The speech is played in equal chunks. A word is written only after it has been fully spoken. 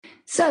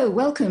So,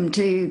 welcome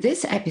to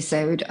this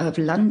episode of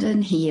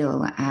London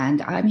Heal,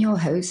 and I'm your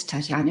host,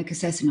 Tatiana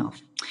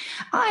Kosesinov.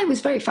 I was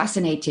very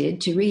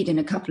fascinated to read in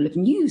a couple of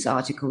news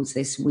articles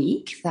this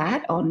week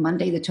that on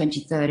Monday, the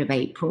 23rd of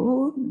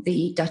April,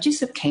 the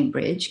Duchess of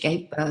Cambridge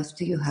gave birth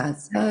to her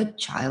third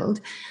child,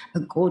 a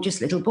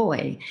gorgeous little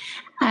boy.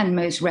 And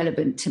most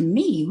relevant to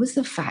me was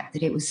the fact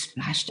that it was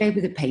splashed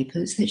over the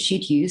papers that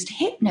she'd used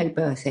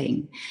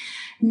hypnobirthing.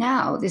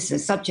 Now, this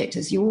is a subject,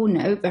 as you all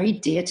know, very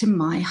dear to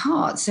my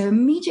heart. So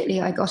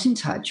immediately I got in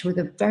touch with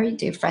a very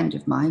dear friend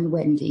of mine,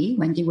 Wendy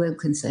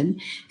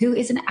Wilkinson, who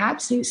is an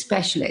absolute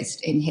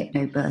specialist in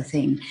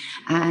hypnobirthing.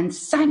 And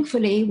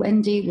thankfully,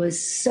 Wendy was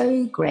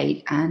so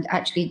great and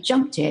actually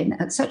jumped in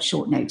at such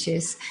short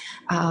notice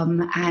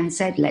and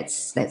said,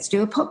 let's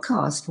do a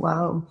podcast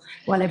while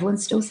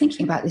everyone's still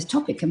thinking about this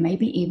topic and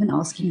maybe even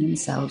asking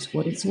themselves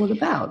what it's all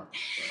about.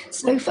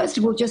 So first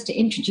of all, just to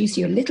introduce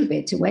you a little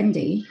bit to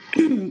Wendy,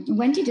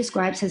 Wendy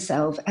describes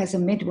herself as a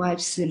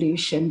midwife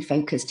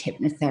solution-focused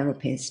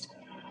hypnotherapist.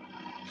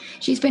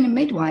 She's been a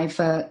midwife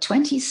for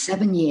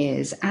 27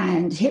 years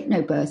and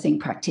hypnobirthing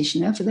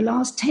practitioner for the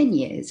last 10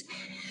 years.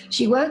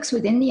 She works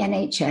within the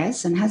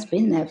NHS and has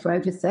been there for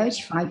over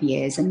 35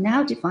 years and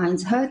now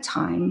defines her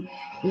time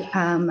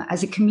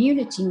as a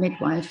community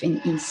midwife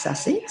in East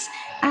Sussex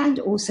and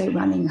also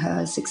running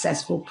her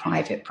successful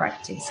private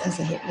practice as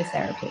a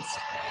hypnotherapist.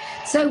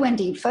 So,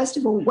 Wendy, first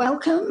of all,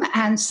 welcome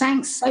and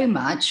thanks so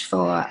much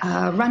for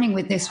running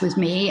with this with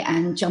me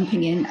and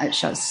jumping in at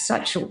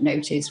such short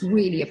notice.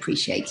 Really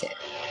appreciate it.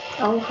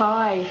 Oh,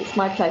 hi. It's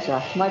my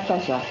pleasure. My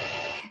pleasure.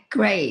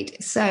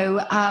 Great.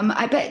 So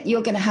I bet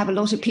you're going to have a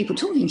lot of people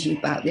talking to you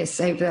about this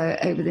over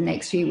the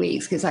next few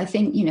weeks, because I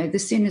think,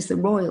 as soon as the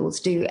royals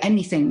do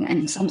anything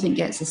and something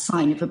gets a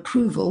sign of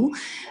approval,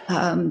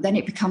 then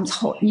it becomes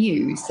hot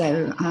news.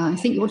 So I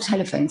think your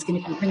telephone's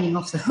going to be ringing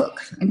off the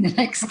hook in the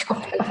next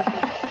couple of days.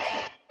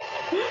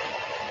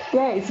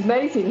 Yeah, it's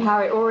amazing how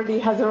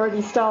it has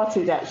already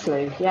started,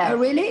 actually. Yeah. Oh,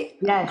 really?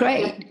 Yeah,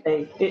 great.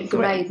 Definitely. It's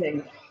great.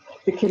 Amazing,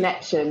 the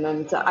connection.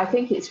 And I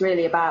think it's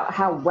really about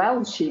how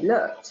well she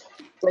looked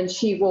when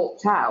she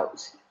walked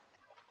out.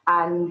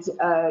 And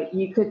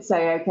you could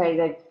say,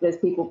 okay, there's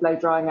people blow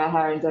drying her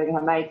hair and doing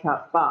her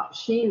makeup, but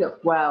she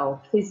looked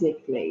well.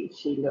 Physically,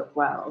 she looked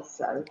well.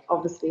 So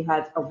obviously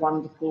had a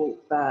wonderful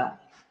birth.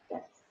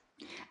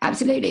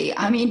 Absolutely.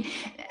 I mean,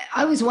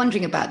 I was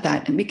wondering about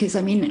that because,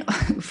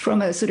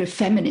 from a sort of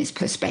feminist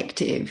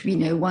perspective,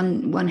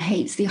 one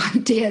hates the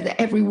idea that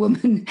every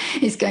woman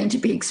is going to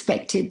be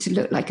expected to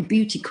look like a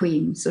beauty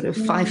queen sort of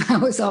 5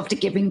 hours after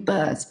giving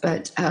birth.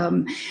 But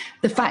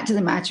the fact of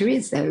the matter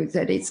is, though,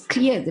 that it's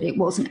clear that it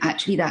wasn't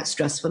actually that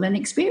stressful an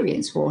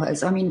experience for her.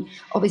 So,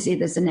 obviously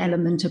there's an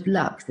element of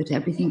luck that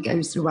everything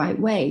goes the right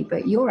way,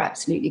 but you're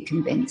absolutely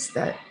convinced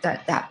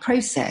that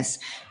process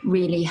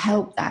really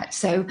helped that.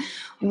 So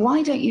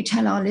why don't you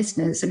tell our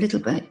listeners a little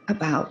bit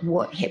about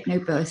what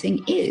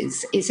hypnobirthing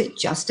is? Is it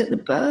just at the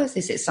birth?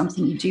 Is it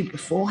something you do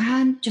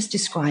beforehand? Just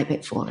describe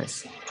it for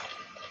us.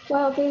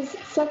 Well, there's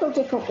several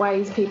different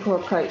ways people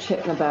approach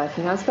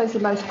hypnobirthing. I suppose the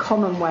most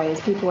common way is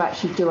people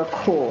actually do a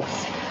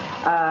course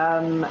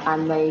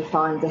and they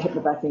find a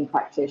hypnobirthing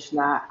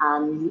practitioner,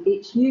 and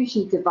it's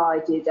usually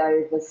divided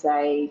over,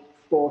 say,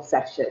 4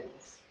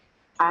 sessions.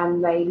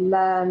 And they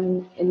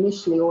learn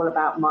initially all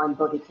about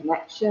mind-body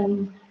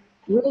connection,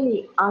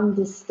 really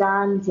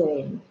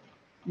understanding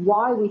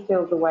why we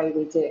feel the way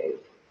we do.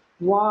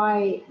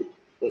 Why,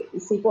 you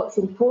see, what's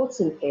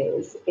important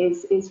is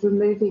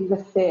removing the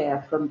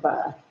fear from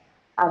birth,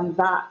 and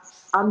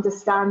that's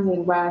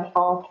understanding where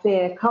our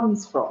fear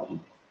comes from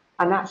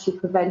and actually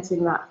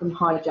preventing that from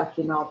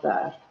hijacking our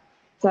birth.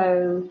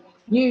 So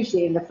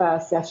usually in the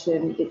first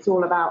session, it's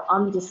all about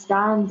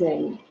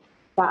understanding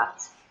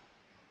that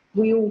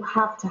we all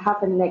have to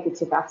have a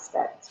negative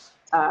aspect.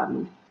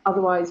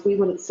 Otherwise, we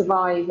wouldn't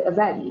survive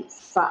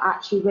events, but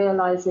actually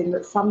realizing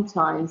that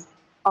sometimes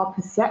our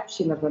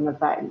perception of an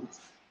event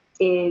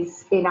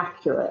is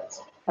inaccurate.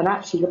 And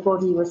actually, the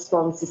body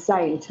responds the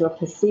same to a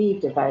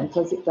perceived event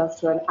as it does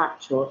to an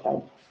actual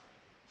event.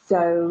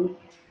 So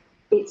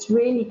it's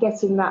really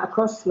getting that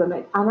across to them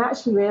and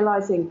actually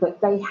realizing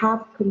that they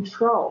have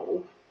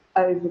control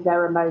over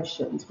their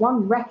emotions.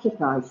 One,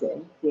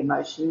 recognizing the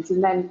emotions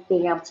and then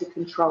being able to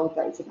control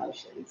those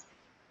emotions.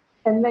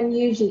 And then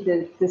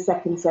usually the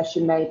second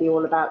session may be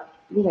all about,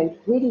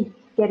 really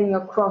getting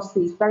across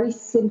these very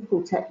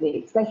simple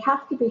techniques. They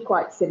have to be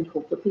quite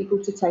simple for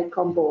people to take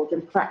on board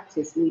and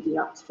practice leading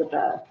up to the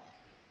birth.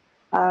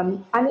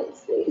 And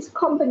it's a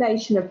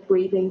combination of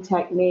breathing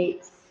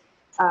techniques,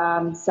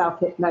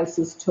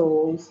 self-hypnosis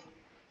tools.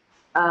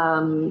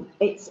 And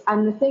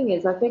the thing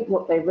is, I think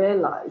what they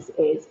realize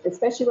is,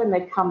 especially when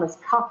they come as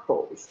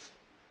couples,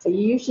 so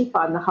you usually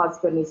find the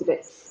husband is a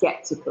bit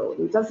skeptical.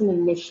 He doesn't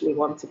initially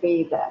want to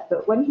be there.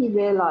 But when he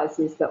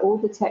realizes that all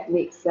the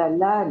techniques they're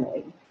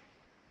learning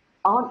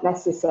aren't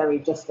necessarily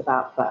just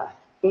about birth,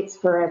 it's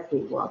for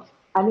everyone.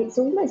 And it's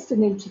almost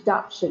an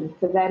introduction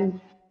for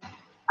them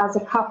as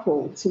a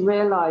couple to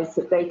realise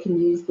that they can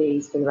use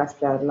these for the rest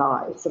of their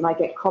lives. And I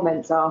get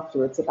comments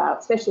afterwards about,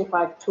 especially if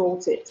I've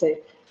taught it to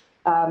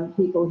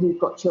people who've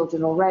got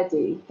children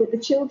already, that the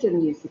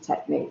children use the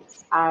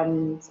techniques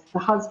and the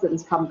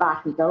husbands come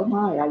back and go, oh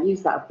my, I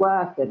use that at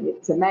work and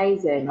it's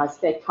amazing. I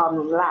stay calm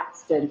and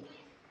relaxed and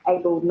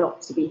able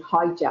not to be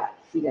hijacked,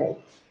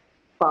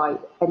 by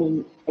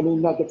any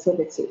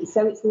negativity.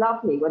 So it's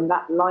lovely when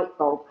that light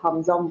bulb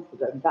comes on for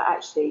them, that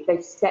actually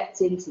they've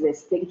stepped into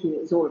this thinking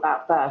it was all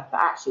about birth,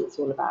 but actually it's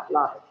all about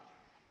life.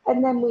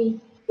 And then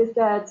the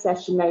third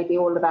session may be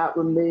all about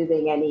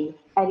removing any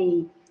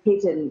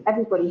hidden,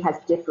 everybody has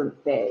different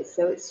fears.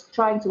 So it's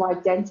trying to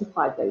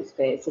identify those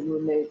fears and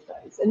remove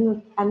those.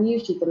 And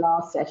usually the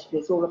last session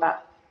is all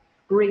about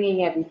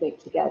bringing everything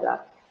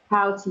together,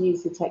 how to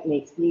use the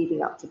techniques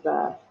leading up to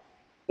birth,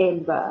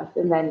 in birth,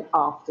 and then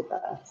after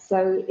birth.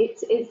 So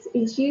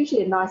it's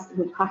usually a nice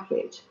little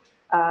package.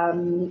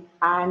 And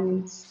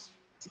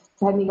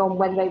depending on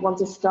when they want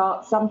to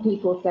start, some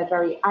people, if they're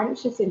very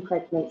anxious in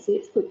pregnancy,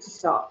 it's good to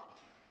start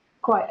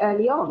quite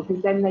early on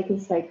because then they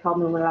can stay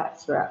calm and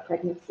relaxed throughout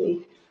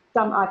pregnancy.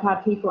 I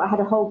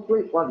had a whole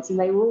group once and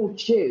they were all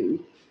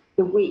due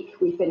the week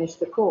we finished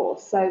the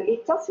course. So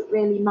it doesn't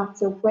really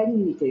matter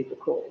when you do the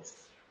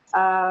course.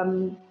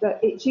 But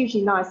it's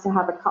usually nice to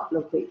have a couple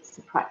of weeks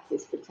to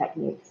practice the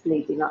techniques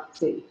leading up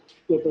to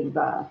giving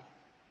birth.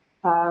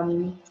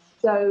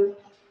 So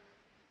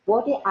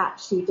what it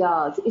actually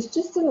does is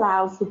just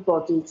allows the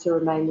body to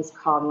remain as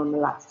calm and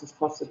relaxed as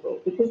possible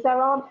because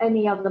there aren't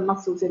any other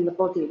muscles in the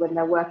body when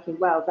they're working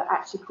well that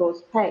actually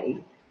cause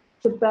pain.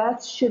 The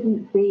birth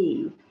shouldn't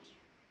be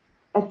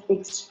an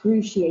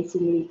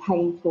excruciatingly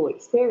painful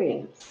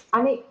experience.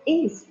 And it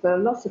is for a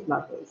lot of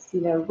mothers.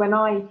 When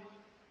I'd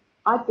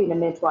been a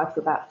midwife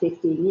for about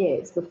 15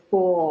 years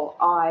before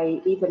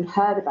I even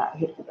heard about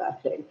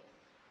hypnobirthing.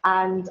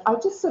 And I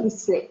just sort of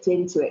slipped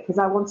into it because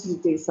I wanted to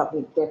do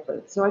something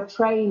different. So I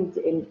trained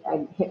in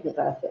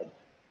hypnobirthing.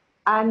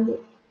 And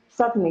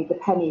suddenly the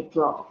penny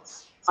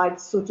dropped.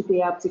 I'd sort of be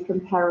able to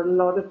compare a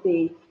lot of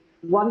the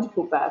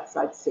wonderful births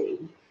I'd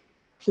seen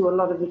to a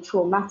lot of the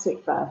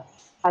traumatic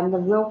births. And the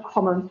real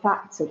common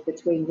factor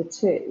between the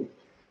two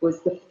was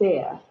the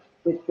fear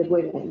with the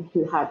women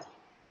who had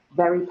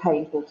very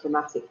painful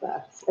traumatic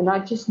births. And I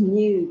just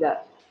knew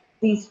that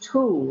these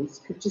tools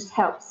could just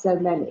help so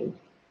many.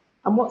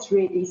 And what's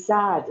really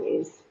sad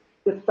is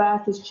that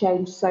birth has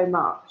changed so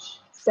much,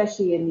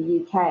 especially in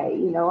the UK.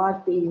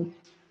 I've been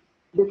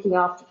looking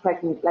after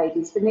pregnant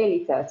ladies for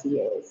nearly 30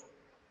 years.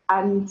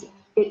 And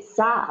it's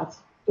sad.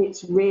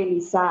 It's really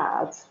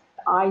sad.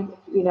 I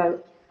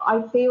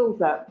feel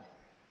that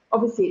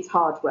obviously it's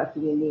hard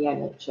working in the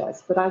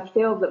NHS, but I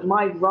feel that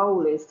my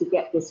role is to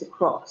get this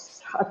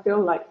across. I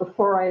feel like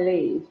before I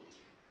leave,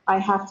 I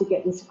have to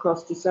get this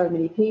across to so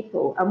many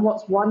people. And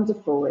what's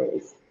wonderful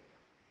is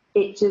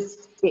it's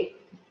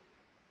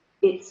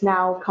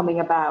now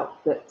coming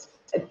about that,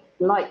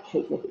 like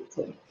Kate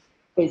Middleton,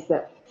 is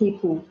that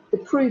the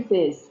proof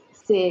is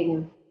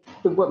seeing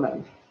the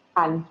woman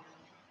and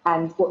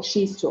what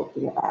she's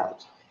talking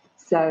about.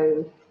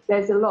 So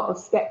there's a lot of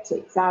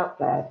skeptics out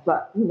there,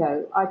 but,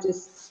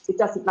 it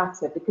doesn't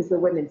matter because the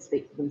women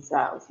speak for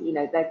themselves.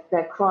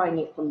 They're crying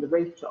it from the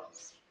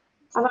rooftops.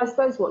 And I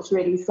suppose what's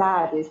really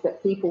sad is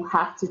that people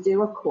have to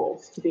do a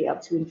course to be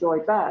able to enjoy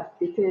birth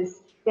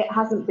because it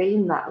hasn't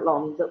been that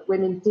long that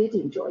women did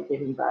enjoy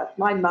giving birth.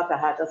 My mother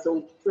had us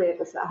all three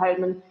of us at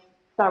home and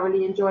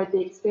thoroughly enjoyed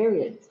the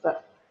experience.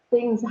 But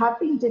things have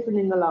been different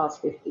in the last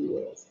 50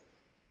 years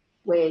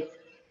with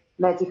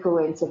medical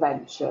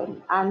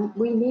intervention, and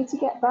we need to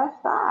get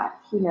birth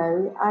back,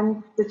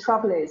 and the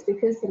trouble is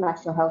because the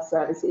National Health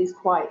Service is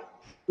quite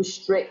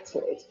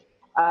restricted,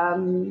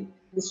 the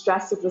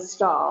stress of the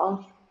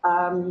staff,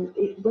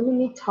 women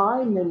need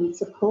time, they need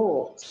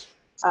support,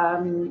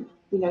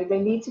 they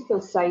need to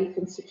feel safe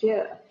and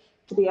secure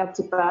to be able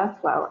to birth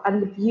well.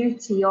 And the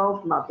beauty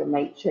of Mother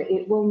Nature,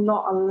 it will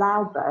not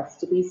allow births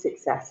to be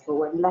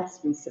successful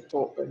unless we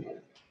support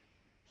women.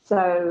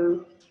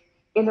 So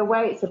in a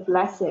way, it's a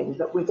blessing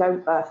that we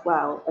don't birth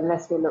well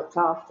unless we're looked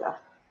after.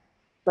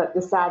 But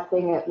the sad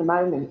thing at the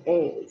moment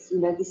is,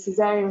 the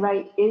caesarean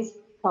rate is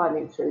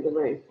climbing through the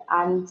roof.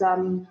 And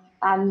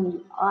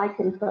I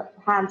can put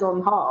hand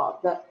on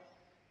heart that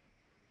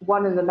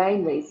one of the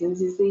main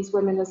reasons is these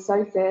women are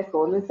so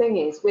fearful. And the thing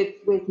is,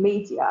 with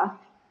media,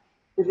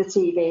 with the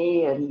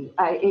TV, and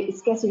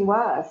it's getting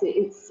worse.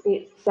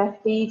 They're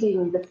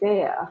feeding the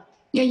fear.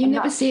 Yeah, you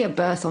never see a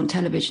birth on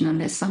television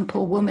unless some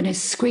poor woman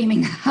is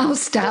screaming the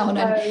house down.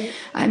 And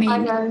I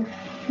know.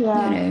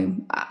 Yeah.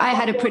 I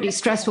had a pretty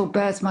stressful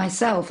birth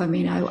myself. I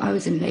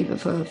was in labour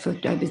for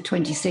over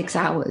 26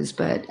 hours,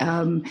 but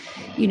there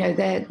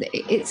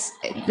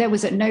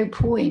was at no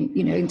point,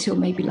 until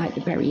maybe like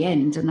the very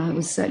end, and I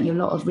was certainly a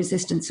lot of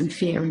resistance and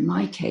fear in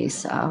my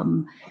case.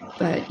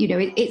 But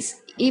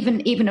it's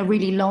even a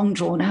really long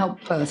drawn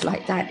out birth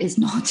like that it's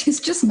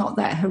just not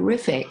that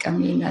horrific.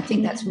 I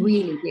think that's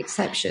really the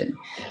exception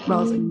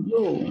rather than the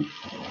rule.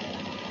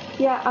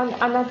 Yeah,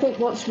 and I think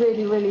what's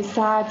really, really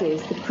sad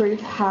is the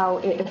proof how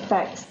it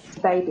affects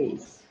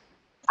babies.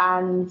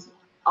 And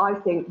I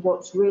think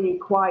what's really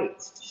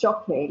quite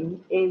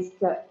shocking is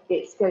that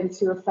it's going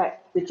to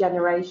affect the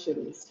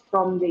generations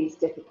from these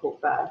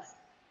difficult births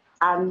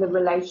and the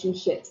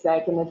relationships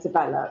they're going to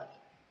develop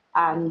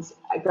and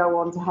go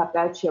on to have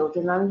their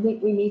children. And I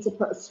think we need to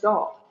put a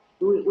stop.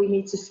 We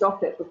need to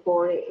stop it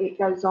before it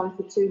goes on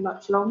for too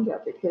much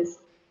longer, because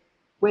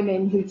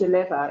women who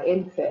deliver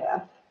in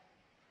fear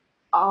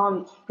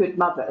aren't good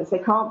mothers. They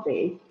can't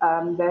be.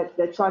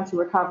 They're trying to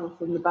recover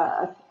from the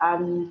birth,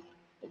 and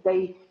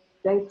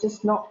they're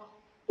just not.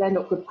 They're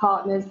not good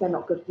partners. They're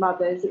not good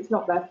mothers. It's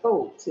not their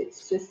fault.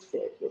 It's just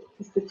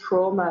the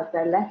trauma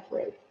they're left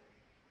with,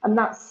 and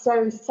that's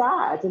so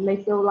sad. And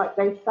they feel like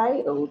they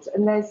failed.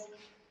 And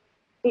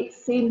it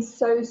seems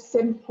so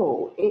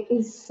simple. It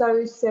is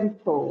so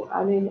simple.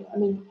 I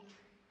mean,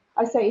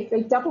 I say if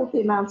they doubled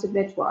the amount of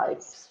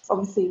midwives,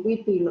 obviously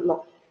we'd be a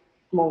lot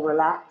more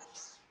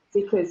relaxed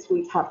because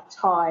we'd have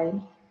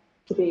time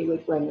to be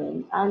with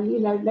women. And,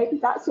 maybe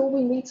that's all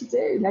we need to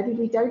do. Maybe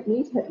we don't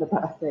need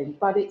hypnobirthing,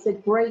 but it's a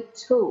great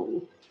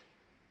tool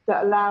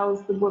that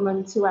allows the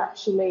woman to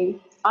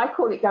actually, I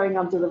call it going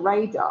under the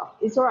radar.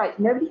 It's all right.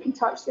 Nobody can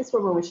touch this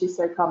woman when she's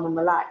so calm and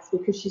relaxed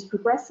because she's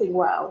progressing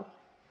well.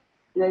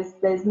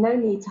 There's no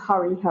need to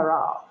hurry her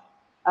up.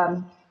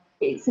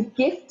 It's a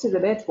gift to the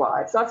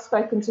midwives. I've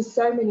spoken to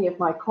so many of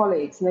my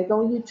colleagues and they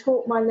go, "Oh, you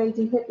taught my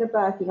lady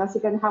hypnobirthing." I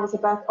said, "And how was the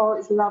birth?" "Oh,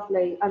 it's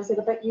lovely." I said,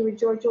 "I bet you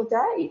enjoyed your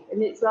day."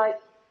 And it's like,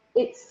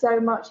 it's so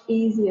much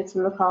easier to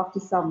look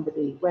after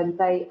somebody when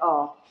they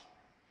are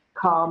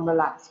calm,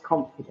 relaxed,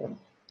 confident.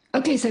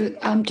 Okay, so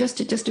just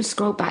to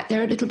scroll back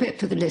there a little bit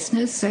for the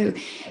listeners. So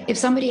if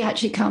somebody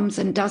actually comes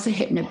and does a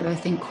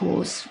hypnobirthing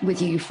course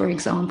with you, for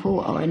example,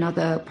 or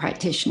another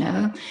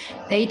practitioner,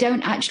 they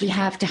don't actually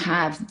have to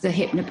have the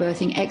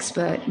hypnobirthing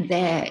expert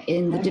there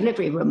in the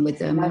delivery room with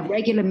them. A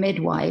regular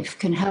midwife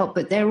can help,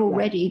 but they're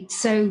already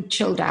so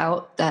chilled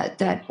out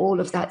that all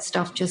of that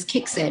stuff just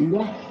kicks in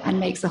and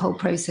makes the whole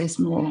process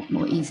more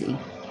easy.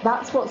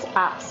 That's what's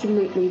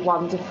absolutely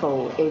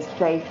wonderful, is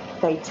they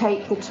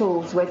take the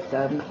tools with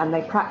them and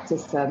they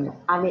practice them,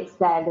 and it's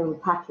their little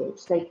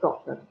package. They've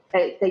got them.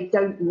 They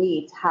don't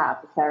need to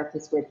have a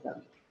therapist with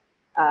them.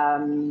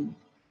 And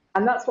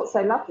that's what's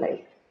so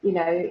lovely.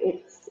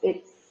 It's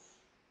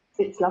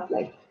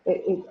lovely.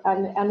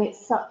 And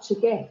it's such a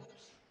gift.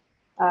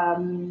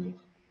 And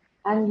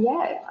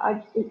yeah,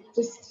 I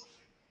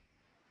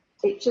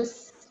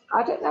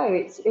don't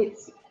know.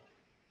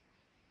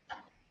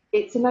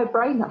 It's a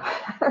no-brainer.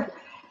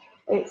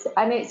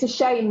 It's a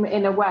shame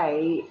in a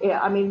way.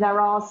 I mean,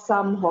 there are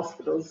some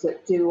hospitals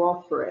that do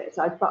offer it,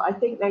 but I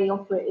think they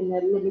offer it in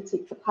a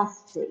limited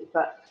capacity.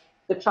 But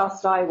the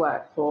trust I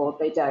work for,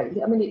 they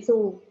don't. I mean, it's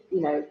all,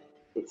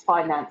 it's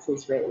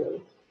finances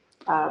really.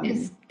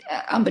 It's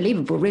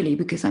unbelievable, really,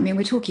 because, I mean,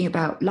 we're talking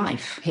about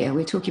life here.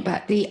 We're talking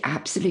about the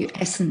absolute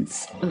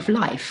essence of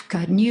life,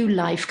 new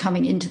life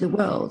coming into the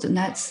world. And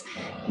that's,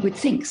 you would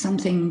think,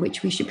 something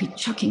which we should be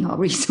chucking our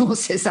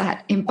resources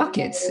at in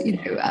buckets,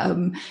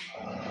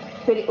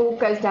 But it all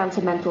goes down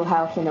to mental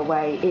health in a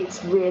way.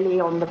 It's really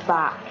on the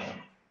back.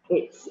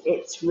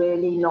 It's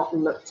really not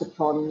looked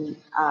upon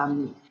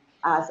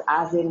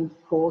as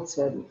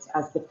important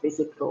as the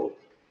physical.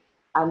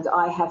 And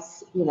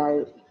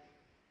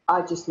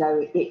I just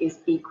know it is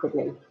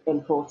equally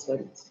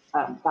important,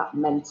 that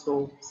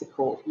mental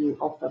support you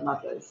offer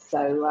mothers.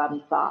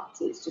 So, but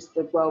it's just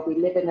the world we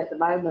live in at the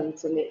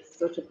moment, and it's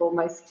sort of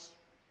almost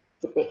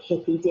a bit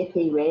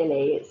hippy-dippy,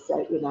 really. It's,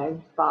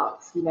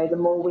 but, the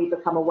more we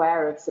become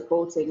aware of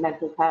supporting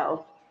mental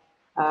health,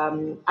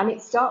 and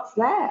it starts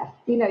there,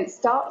 it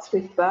starts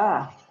with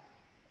birth.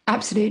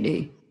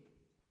 Absolutely.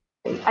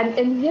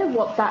 And you know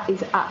what, that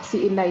is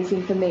absolutely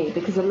amazing for me,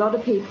 because a lot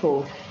of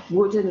people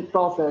wouldn't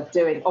bother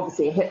doing,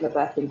 obviously, a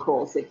hypnobirthing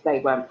course if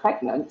they weren't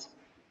pregnant,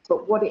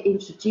 but what it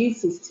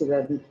introduces to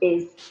them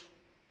is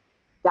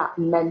that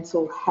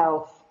mental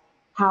health,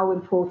 how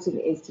important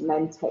it is to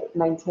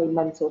maintain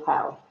mental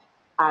health.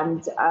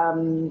 And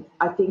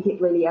I think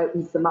it really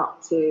opens them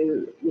up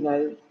to,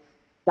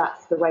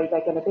 that's the way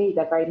they're going to be.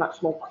 They're very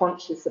much more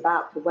conscious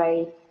about the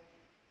way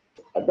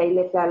they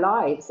live their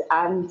lives,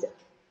 and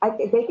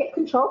they get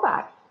control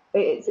back.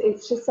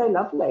 It's just so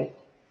lovely.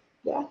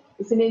 Yeah,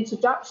 it's an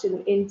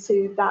introduction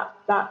into that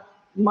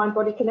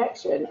mind-body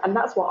connection, and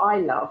that's what I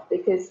love,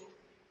 because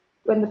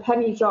when the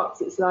penny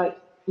drops, it's like,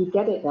 you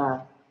get it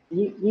now.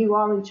 You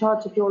are in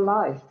charge of your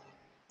life.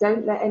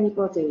 Don't let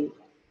anybody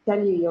tell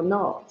you you're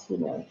not.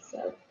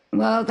 So.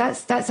 Well,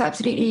 that's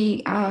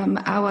absolutely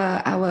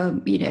our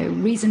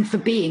reason for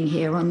being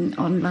here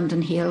on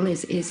London Heal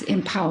is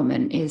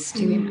empowerment, is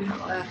to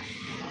empower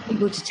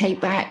people to take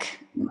back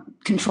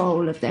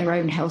control of their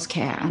own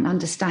healthcare and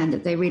understand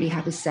that they really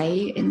have a say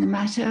in the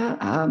matter,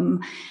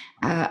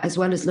 as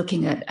well as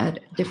looking at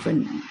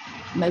different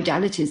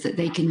modalities that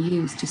they can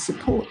use to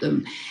support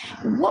them.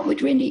 What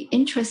would really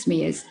interest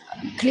me is,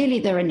 clearly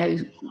there are no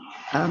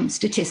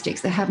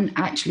statistics. There haven't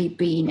actually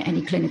been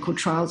any clinical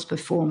trials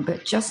performed,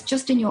 but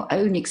just in your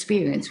own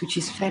experience, which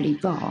is fairly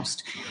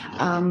vast,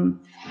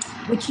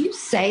 would you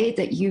say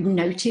that you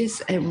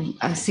notice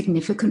a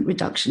significant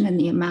reduction in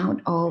the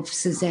amount of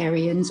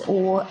cesareans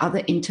or other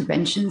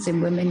interventions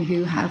in women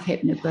who have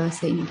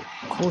hypnobirthing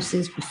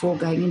courses before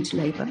going into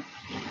labour?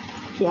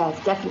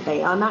 Yes,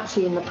 definitely. I'm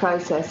actually in the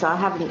process. I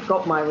haven't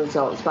got my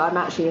results, but I'm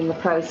actually in the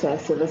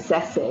process of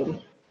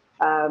assessing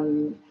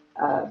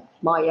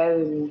my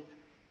own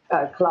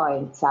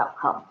client's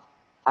outcome.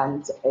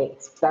 And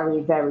it's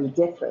very, very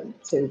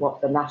different to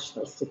what the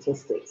national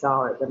statistics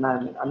are at the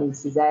moment. I mean,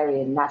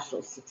 caesarean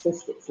national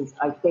statistics is,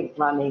 I think,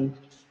 running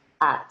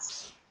at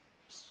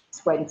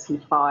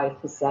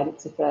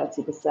 25% to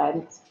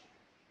 30%.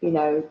 You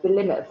know, the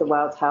limit of the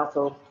World Health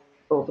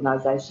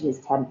Organization is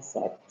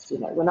 10%. You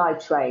know, when I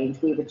trained,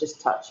 we were just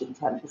touching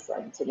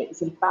 10%, and it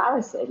was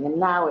embarrassing. And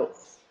now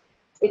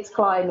it's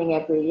climbing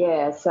every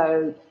year.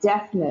 So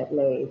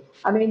definitely,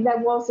 I mean, there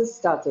was a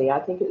study, I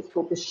think it was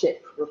called the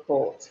SHIP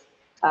report,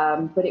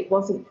 but it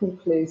wasn't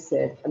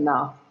conclusive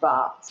enough.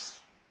 But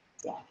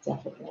yeah,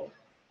 definitely.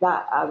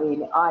 That, I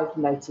mean, I've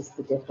noticed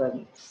the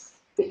difference.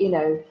 But, you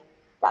know,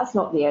 that's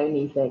not the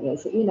only thing,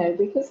 is it? You know,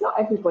 because not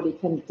everybody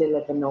can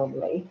deliver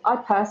normally. I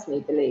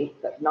personally believe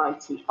that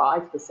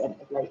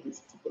 95% of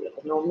ladies can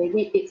deliver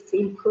normally. It's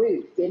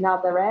improved in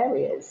other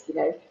areas. You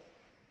know,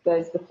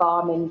 there's the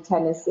farm in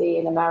Tennessee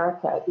in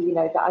America, you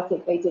know, that I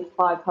think they did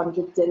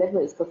 500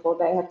 deliveries before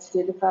they had to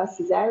do the first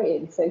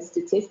cesarean. So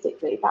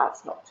statistically,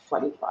 that's not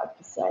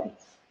 25%.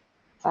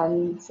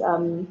 And,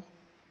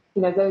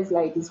 you know, those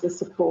ladies were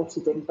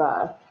supported in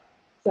birth.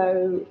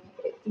 So,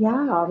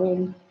 yeah, I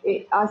mean,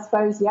 I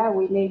suppose, yeah,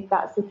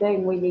 that's the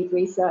thing, we need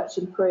research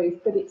and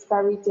proof, but it's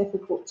very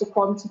difficult to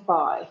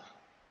quantify.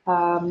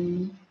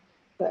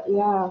 But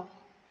yeah.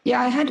 Yeah,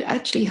 I had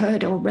actually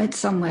heard or read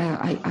somewhere,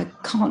 I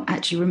can't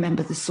actually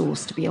remember the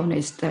source, to be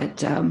honest,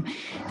 that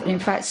in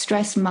fact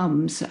stressed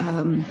mums,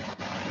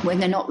 when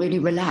they're not really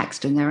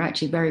relaxed and they're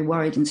actually very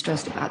worried and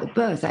stressed about the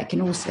birth, that can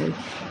also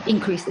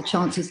increase the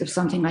chances of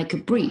something like a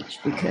breech,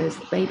 because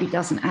the baby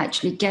doesn't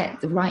actually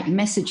get the right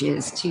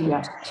messages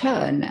to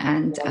turn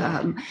and,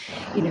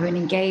 you know, and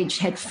engage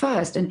head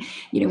first. And,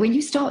 you know, when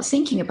you start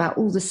thinking about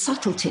all the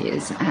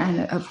subtleties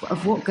and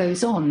of what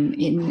goes on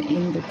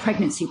in the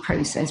pregnancy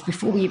process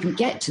before we even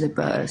get to the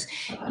birth,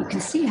 you can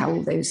see how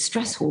all those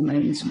stress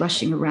hormones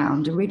rushing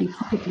around are really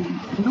probably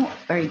not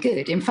very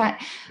good. In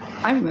fact,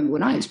 I remember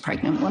when I was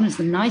pregnant, one of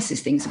the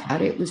nicest things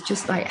about it was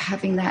just like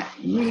having that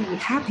really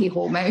happy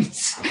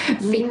hormones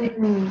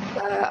feeling.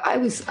 I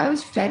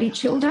was fairly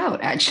chilled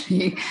out,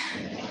 actually.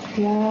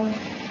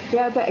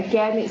 Yeah, but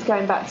again, it's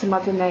going back to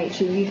Mother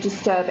Nature. You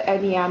disturb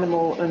any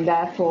animal and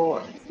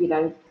therefore, you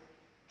know,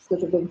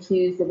 sort of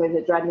infuse them with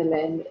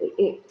adrenaline,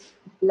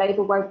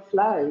 labour won't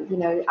flow. You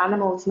know,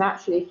 animals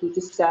naturally, if you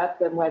disturb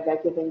them where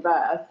they're giving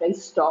birth, they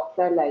stop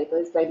their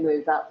labours, they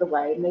move out the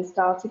way, and they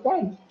start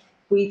again.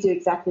 We do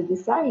exactly the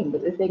same.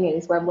 But the thing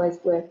is, when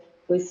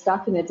we're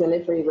stuck in a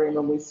delivery room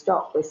and we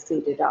stop, we're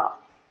speeded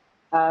up.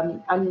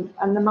 And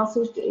the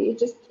muscles,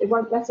 it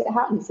won't let it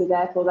happen. So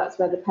therefore, that's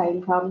where the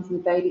pain comes, and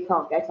the baby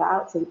can't get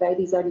out. So the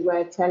baby's only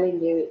way of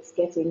telling you it's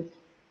getting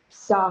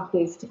stuck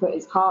is to put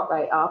its heart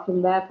rate up,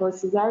 and therefore a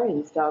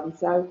cesarean's done.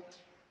 So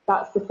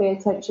that's the fear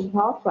tension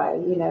pathway.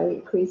 You know, it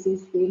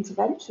increases the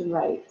intervention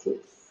rate.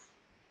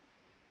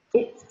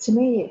 It's to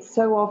me, it's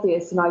so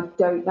obvious, and I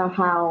don't know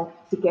how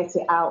to get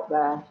it out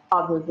there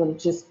other than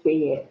just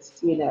be it.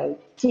 You know,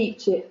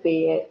 teach it,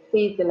 be it,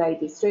 feed the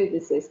ladies through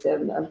the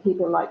system, and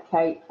people like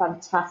Kate,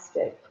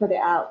 fantastic, put it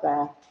out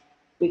there,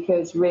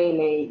 because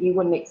really you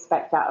wouldn't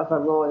expect that of a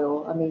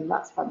royal. I mean,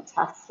 that's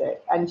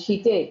fantastic. And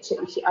she did.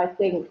 I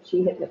think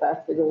she hit the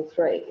birth with all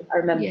three. I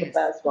remember the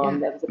first one,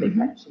 there was a big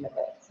mention of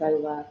it.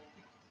 So,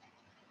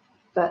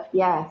 but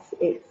yes,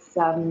 it's...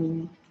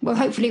 well,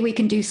 hopefully we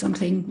can do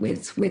something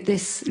with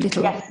this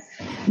little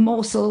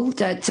morsel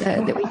that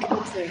we can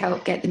also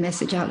help get the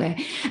message out there.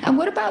 And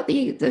what about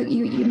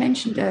you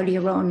mentioned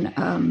earlier on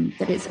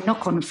that it's a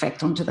knock-on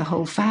effect onto the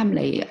whole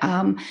family.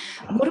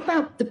 What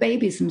about the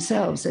babies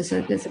themselves? There's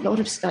a lot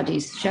of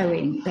studies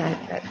showing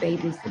that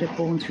babies that are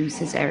born through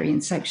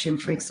cesarean section,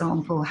 for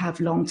example, have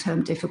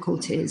long-term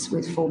difficulties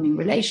with forming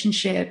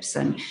relationships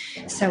and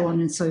so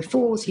on and so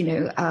forth. You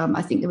know,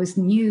 I think there was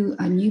a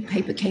new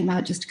paper came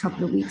out just a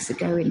couple of weeks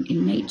ago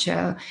in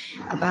Nature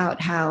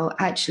about how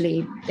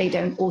actually they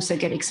don't also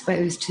get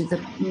exposed to the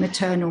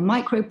maternal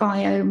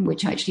microbiome,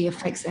 which actually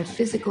affects their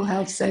physical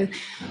health. So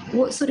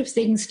what sort of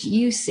things do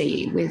you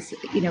see with,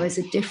 you know, as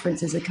a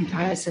difference, as a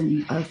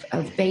comparison of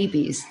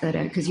babies that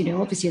are, because, you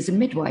know, obviously as a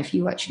midwife,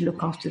 you actually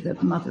look after the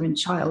mother and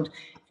child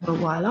for a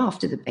while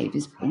after the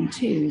baby's born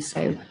too.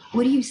 So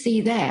what do you see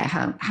there?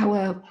 How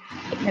are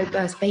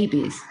hypnobirth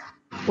babies?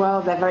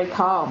 Well, they're very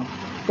calm.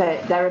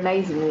 They're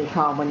amazingly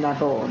calm when they're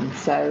born.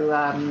 So,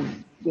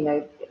 you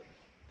know,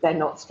 they're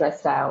not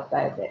stressed out.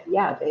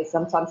 They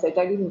sometimes they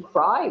don't even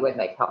cry when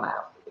they come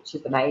out, which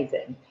is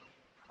amazing.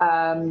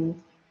 I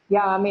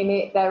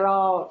mean, there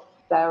are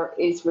there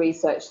is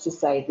research to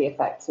say the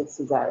effects of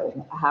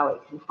cesarean, how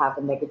it can have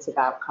a negative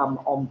outcome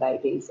on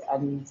babies,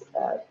 and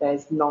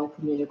there's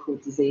non-communicable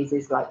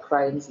diseases like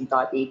Crohn's and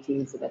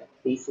diabetes and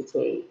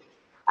obesity,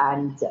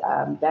 and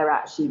they're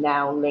actually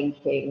now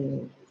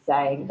linking,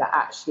 saying that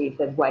actually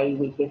the way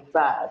we give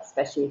birth,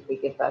 especially if we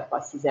give birth by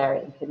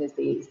cesarean, can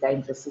be as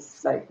dangerous as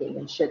smoking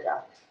and sugar,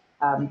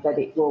 that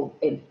it will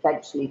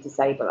eventually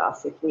disable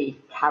us if we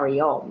carry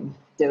on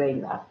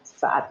doing that.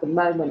 But at the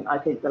moment, I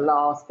think the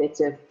last bit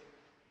of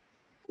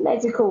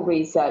medical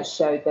research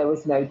showed there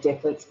was no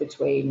difference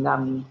between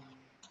the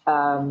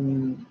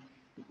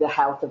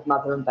health of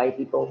mother and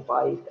baby born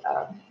by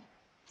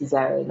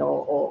cesarean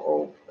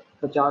or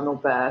vaginal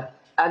birth.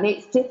 And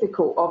it's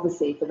difficult,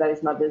 obviously, for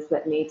those mothers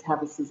that need to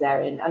have a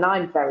cesarean. And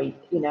I'm very,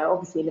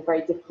 obviously in a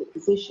very difficult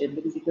position,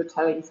 because if you're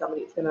telling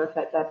somebody it's going to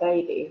affect their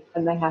baby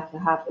and they have to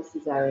have a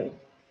cesarean,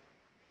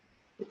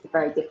 it's a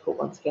very difficult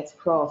one to get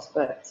across.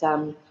 But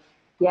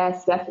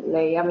yes,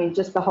 definitely. I mean,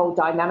 just the whole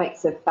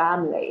dynamics of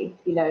family,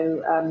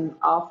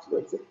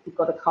 afterwards, if you've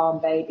got a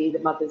calm baby, the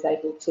mother's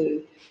able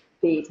to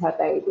feed her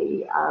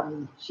baby,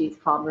 she's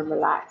calm and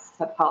relaxed,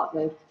 her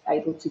partner's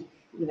able to,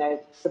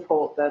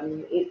 support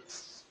them.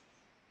 It's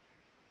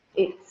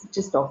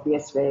just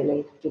obvious,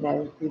 really,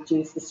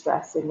 reduce the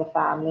stress in the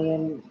family,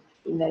 and,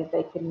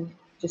 they can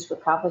just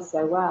recover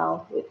so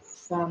well.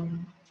 It's,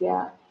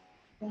 yeah.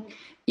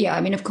 Yeah,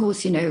 I mean, of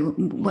course,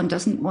 one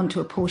doesn't want to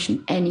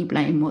apportion any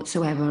blame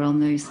whatsoever on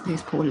those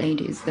poor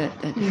ladies that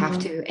have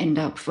to end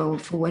up for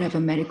whatever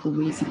medical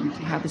reason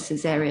to have a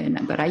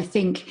cesarean. But I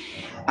think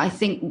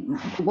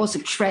there was a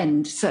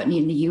trend, certainly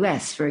in the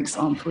US, for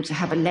example, to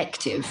have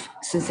elective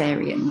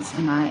cesareans,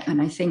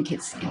 and I think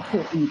it's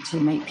important to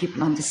make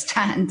people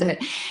understand that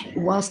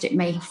whilst it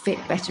may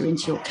fit better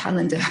into your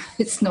calendar,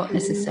 it's not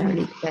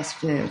necessarily the best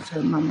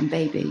for mum and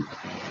baby.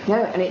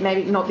 No, and it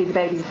may not be the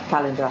baby's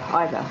calendar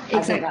either. Exactly.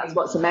 I think that's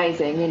what's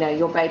amazing.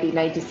 Your baby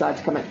may decide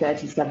to come at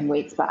 37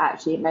 weeks, but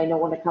actually it may not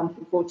want to come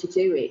for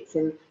 42 weeks.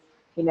 And,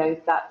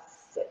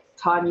 that's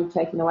time you've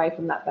taken away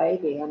from that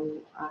baby.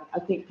 And I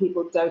think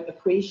people don't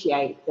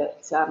appreciate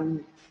that,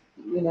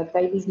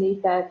 babies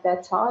need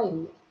their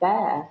time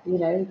there.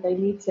 They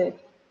need to,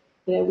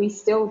 we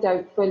still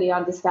don't fully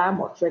understand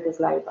what triggers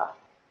labour.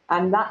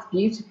 And that's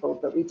beautiful,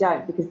 but we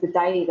don't, because the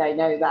day they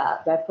know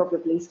that, they'll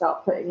probably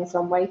start putting us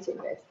on waiting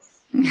lists.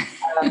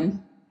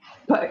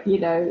 But,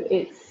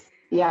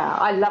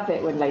 I love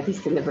it when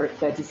ladies deliver at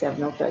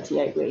 37 or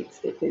 38 weeks,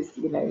 because,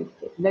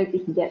 nobody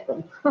can get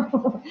them.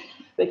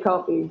 They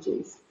can't be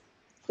induced.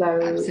 So,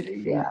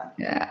 absolutely.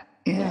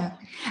 Yeah.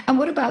 And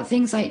what about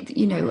things like,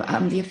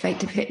 the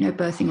effect of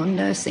hypnobirthing on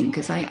nursing?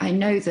 Because I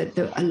know that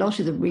a lot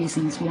of the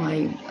reasons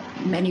why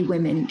many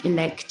women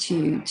elect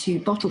to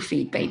bottle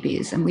feed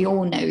babies, and we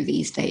all know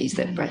these days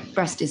that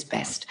breast is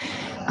best,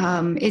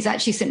 is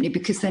actually simply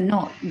because they're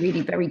not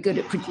really very good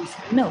at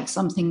producing milk.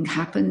 Something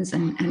happens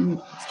and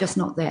it's just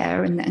not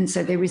there, and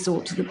so they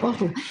resort to the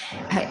bottle.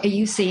 Are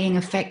you seeing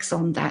effects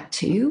on that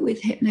too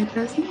with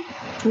hypnobirthing?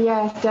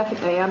 Yes,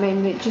 definitely. I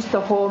mean, it's just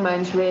the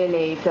hormones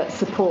really that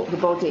support the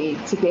body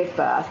to give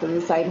birth, and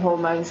the same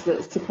hormones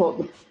that support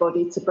the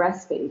body to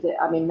breastfeed.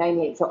 I mean,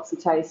 mainly it's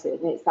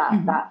oxytocin. It's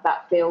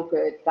that feel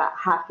good, that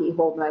happy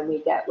hormone we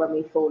get when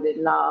we fall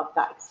in love,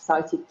 that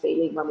excited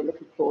feeling when we're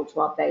looking forward to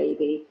our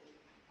baby.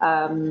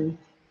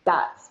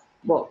 That's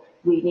what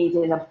we need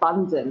in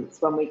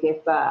abundance when we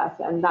give birth,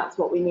 and that's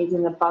what we need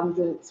in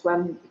abundance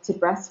to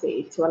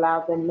breastfeed, to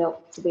allow the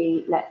milk to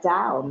be let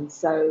down.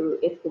 So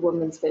if the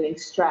woman's feeling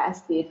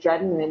stressed, the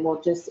adrenaline will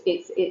just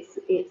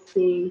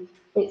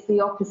it's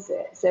the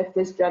opposite. So if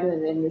there's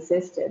adrenaline in the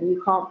system,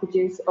 you can't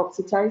produce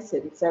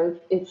oxytocin. So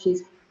if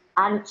she's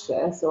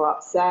anxious or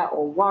upset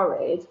or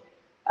worried,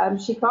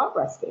 she can't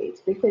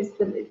breastfeed, because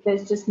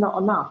there's just not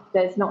enough.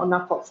 There's not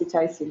enough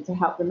oxytocin to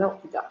help the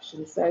milk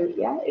production. So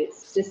yeah,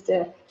 it's just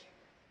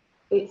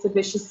it's a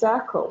vicious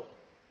circle.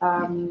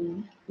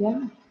 And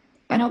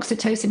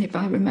oxytocin, if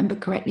I remember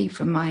correctly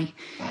from my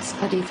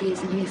studies years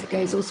and years ago,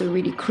 is also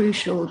really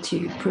crucial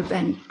to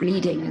prevent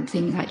bleeding and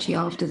things actually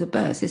after the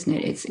birth, isn't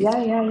it? It's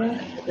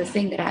the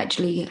thing that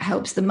actually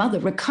helps the mother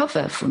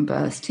recover from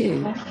birth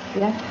too.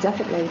 Yeah,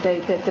 definitely.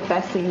 The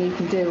best thing you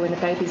can do when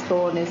a baby's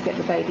born is get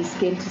the baby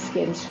skin to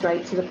skin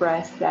straight to the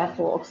breast.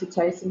 Therefore,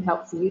 oxytocin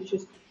helps the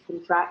uterus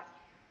contract,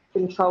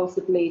 controls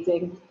the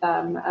bleeding,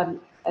 and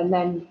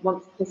then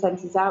once the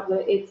placenta's out,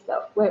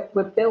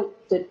 we're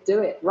built to do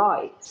it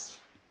right.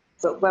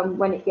 But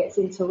when it gets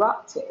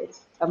interrupted,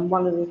 and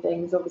one of the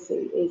things obviously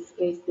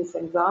is this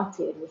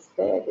anxiety and this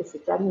fear, this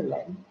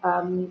adrenaline,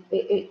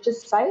 it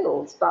just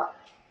fails. But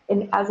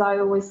as I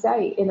always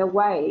say, in a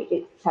way,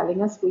 it's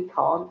telling us we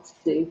can't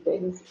do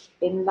things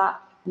in that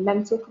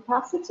mental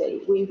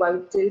capacity. We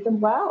won't do them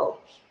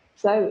well.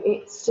 So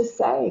it's just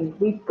saying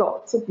we've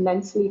got to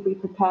mentally be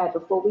prepared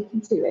before we can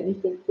do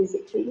anything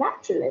physically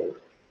naturally.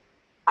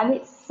 And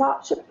it's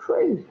such a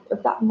proof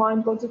of that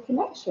mind-body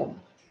connection.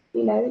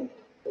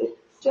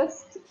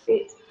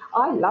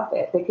 I love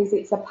it because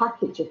it's a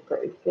package of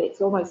proof.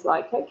 It's almost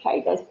like,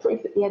 okay, there's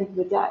proof at the end of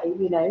the day,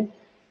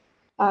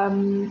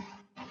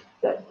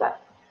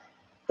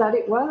 that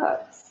it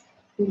works,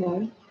 you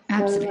know.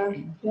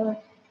 Absolutely. So, yeah.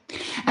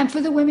 And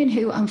for the women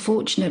who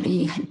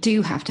unfortunately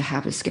do have to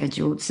have a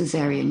scheduled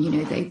cesarean, you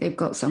know, they've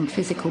got some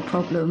physical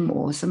problem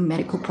or some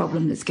medical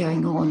problem that's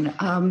going on,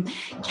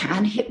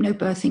 can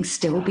hypnobirthing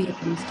still be of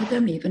use to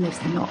them, even if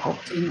they're not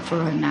opting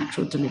for a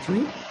natural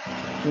delivery?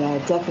 Yeah,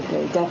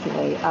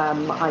 definitely.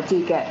 I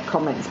do get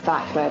comments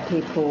back where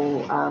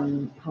people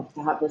have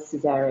to have a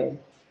cesarean,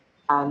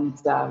 and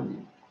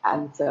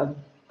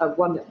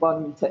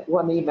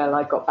one email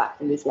I got back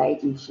from this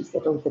lady, she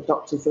said, "Oh, the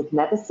doctors had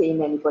never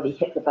seen anybody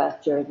hit the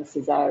birth during a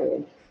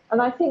cesarean."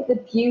 And I think the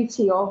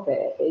beauty of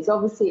it is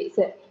obviously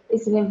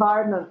it's an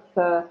environment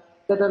that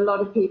a lot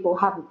of people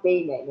haven't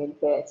been in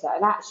theatre,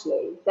 and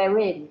actually they're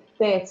in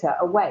theatre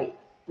awake.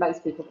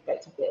 Most people that go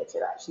to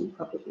theatre are actually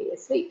probably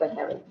asleep when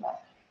they're in there.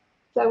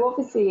 So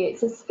obviously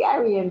it's a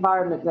scary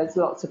environment. There's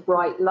lots of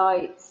bright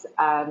lights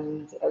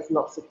and there's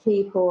lots of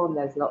people and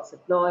there's lots of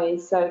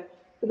noise. So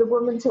for the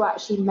woman to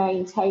actually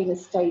maintain a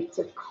state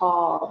of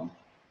calm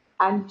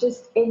and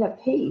just inner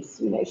peace,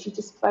 you know, she's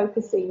just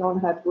focusing on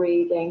her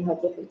breathing, her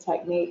different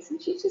techniques,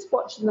 and she's just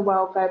watching the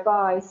world go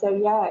by. So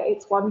yeah,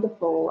 it's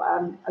wonderful.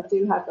 I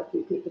do have a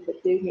few people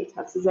that do need to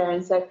have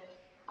cesarean. So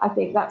I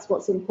think that's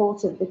what's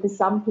important, because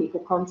some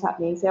people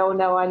contact me and say, "Oh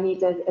no, I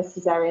need a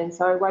cesarean,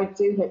 so I won't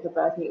do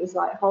hypnobirthing." It was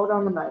like, hold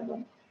on a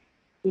moment.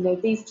 You know,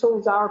 these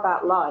tools are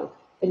about life.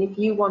 And if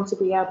you want to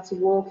be able to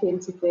walk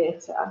into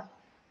theatre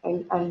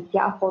and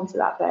get up onto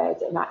that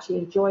bed and actually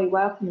enjoy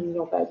welcoming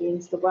your baby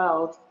into the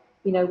world,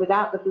 you know,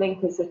 without the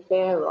blinkers of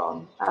fear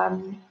on,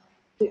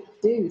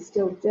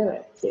 still do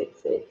it.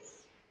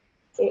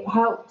 It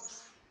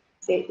helps.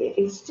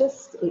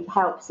 It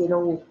helps in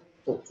all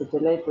sorts of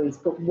deliveries,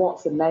 but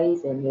what's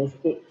amazing is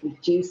it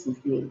reduces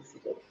the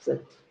incidence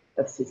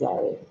of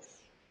cesareans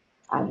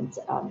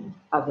and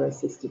other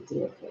assisted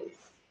deliveries.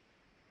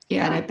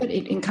 Yeah, and I bet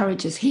it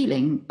encourages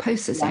healing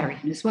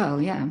post-cesarean as well,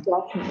 yeah.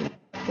 Definitely.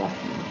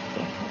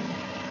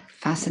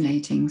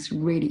 Fascinating. It's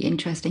really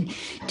interesting.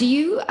 Do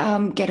you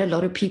get a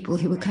lot of people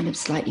who are kind of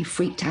slightly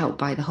freaked out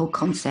by the whole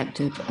concept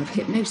of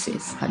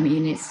hypnosis? I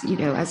mean, it's, you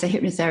know, as a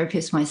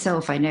hypnotherapist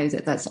myself, I know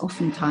that that's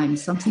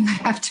oftentimes something I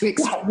have to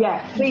explain.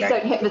 Yeah, please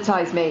don't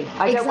hypnotise me.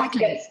 I don't want to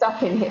get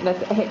stuck in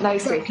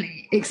hypnosis.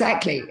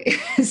 Exactly.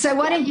 So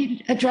why don't you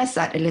address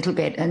that a little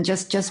bit and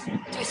just do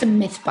some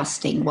myth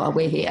busting while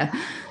we're here?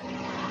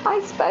 I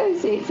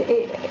suppose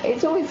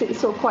it's always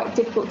sort of quite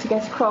difficult to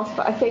get across,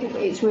 but I think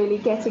it's really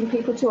getting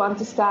people to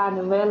understand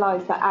and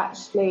realise that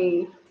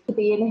actually to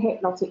be in a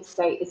hypnotic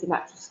state is a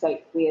natural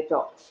state we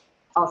adopt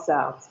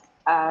ourselves.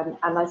 And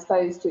I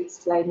suppose to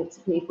explain it to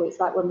people,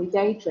 it's like when we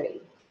daydream,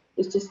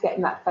 it's just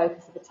getting that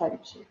focus of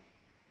attention.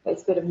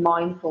 It's a bit of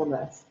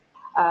mindfulness.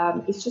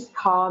 It's just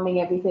calming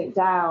everything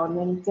down.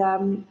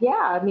 And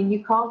yeah, I mean,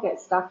 you can't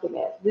get stuck in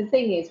it. The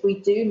thing is, we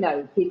do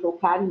know people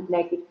can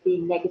be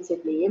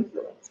negatively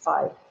influenced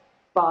by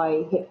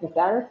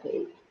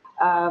hypnotherapy.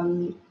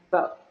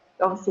 But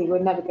obviously, we're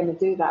never going to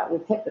do that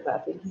with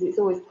hypnobirthing because it's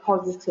always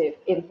positive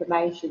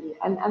information.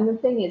 And the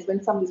thing is,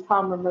 when somebody's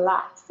calm and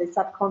relaxed, the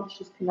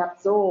subconscious can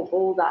absorb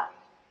all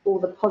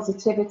the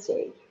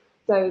positivity,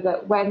 so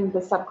that when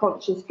the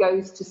subconscious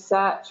goes to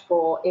search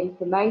for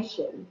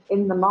information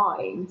in the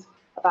mind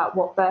about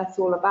what birth's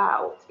all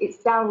about,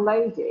 it's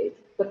downloaded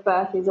that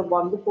birth is a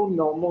wonderful,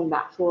 normal,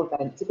 natural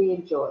event to be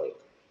enjoyed,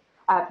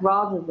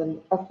 rather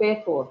than a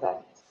fearful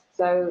event.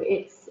 So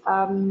it's,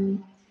 no,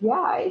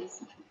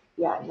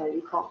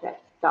 you can't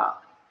get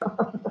stuck.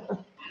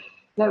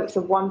 No, it's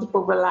a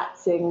wonderful,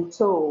 relaxing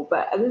tool.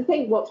 But the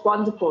thing, what's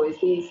wonderful is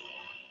these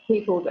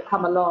people that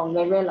come along,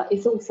 they realize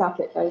it's all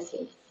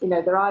self-hypnosis. You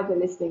know, they're either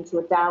listening to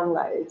a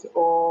download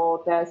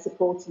or they're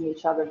supporting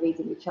each other,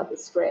 reading each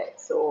other's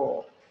scripts,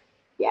 or,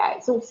 yeah,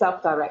 it's all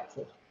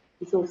self-directed.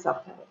 It's all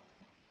self-directed.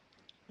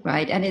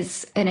 Right, and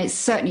it's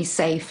certainly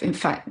safe. In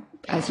fact,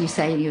 as you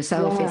say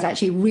yourself, it's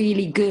actually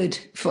really good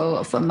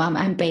for mum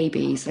and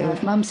baby. So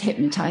if mum's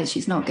hypnotized,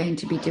 she's not going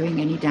to be doing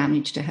any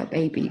damage to her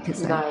baby,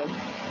 because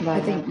I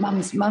think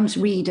mums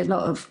read a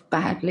lot of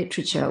bad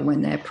literature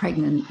when they're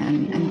pregnant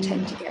and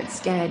tend to get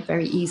scared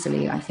very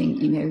easily. I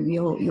think, you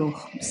know, you're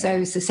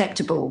so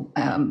susceptible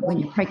when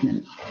you're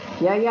pregnant.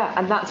 Yeah,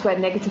 and that's where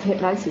negative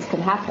hypnosis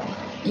can happen.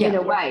 In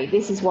a way,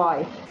 this is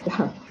why.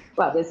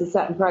 Well, there's a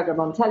certain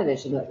program on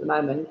television at the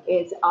moment.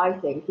 I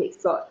think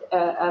it's got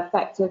an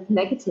effect of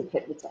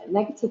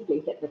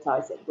negatively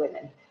hypnotizing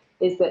women.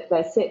 Is that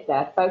they sit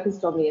there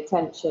focused on the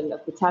attention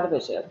of the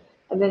television,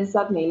 and then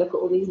suddenly look at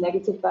all these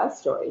negative birth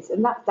stories,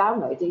 and that's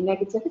downloading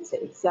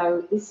negativity.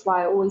 So this is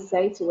why I always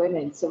say to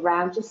women,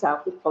 surround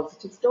yourself with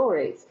positive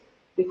stories,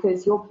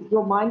 because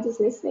your mind is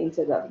listening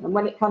to them, and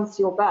when it comes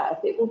to your birth,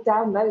 it will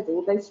download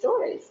all those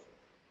stories.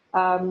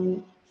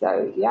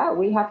 So yeah,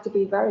 we have to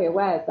be very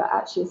aware that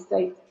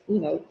actually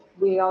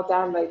we are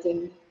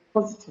downloading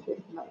positive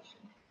information.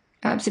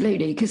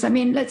 Absolutely, because I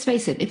mean, let's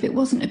face it, if it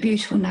wasn't a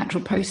beautiful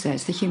natural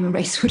process, the human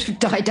race would have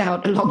died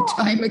out a long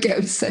time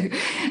ago. So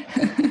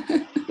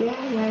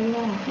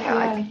yeah.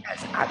 I think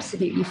that's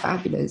absolutely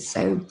fabulous.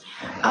 So,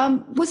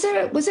 was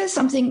there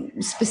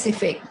something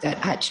specific that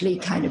actually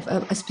kind of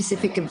a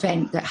specific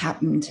event that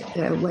happened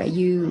where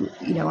you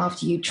know,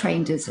 after you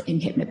trained as in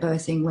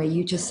hypnobirthing, where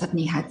you just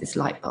suddenly had this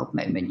light bulb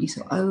moment? You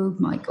thought, oh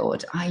my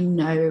God, I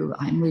know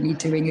I'm really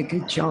doing a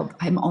good job.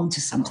 I'm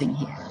onto something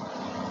here.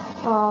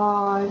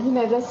 Oh, you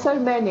know, there's so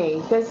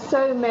many. There's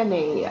so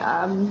many.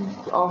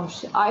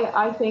 Gosh,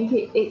 I think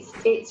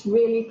it's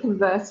really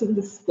converting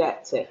the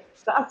skeptic.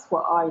 That's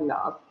what I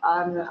love.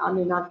 I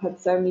mean, I've had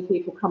so many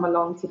people come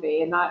along to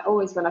me, and I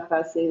always, when I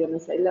first see them, I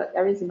say, "Look,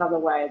 there is another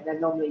way," and they're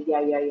normally,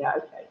 "Yeah, yeah, yeah,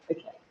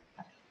 okay."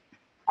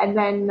 And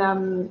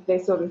then they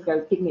sort of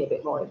go, "Give me a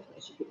bit more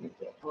information. Give me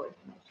a bit more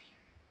information."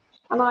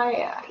 And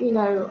you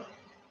know,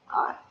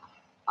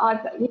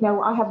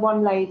 I had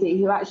one lady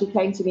who actually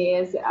came to me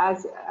as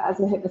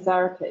a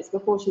hypnotherapist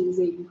before she was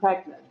even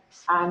pregnant,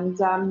 and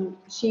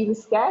she was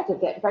scared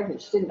of getting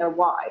pregnant. She didn't know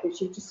why, but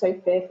she was just so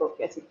fearful of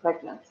getting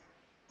pregnant.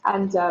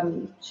 And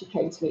she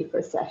came to me for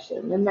a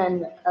session, and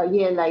then a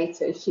year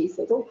later she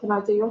said, "Oh, can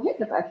I do your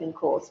hypnobirthing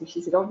course?" And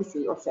she said,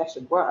 "Obviously, your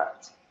session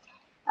worked."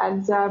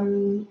 And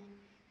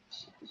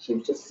she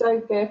was just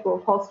so fearful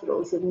of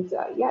hospitals, and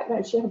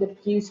she had a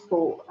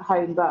beautiful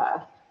home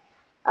birth.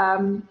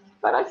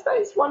 But I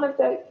suppose one of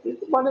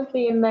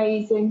the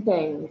amazing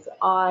things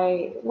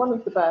one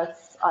of the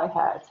births I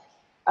had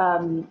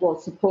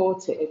was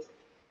supported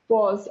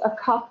was a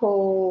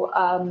couple.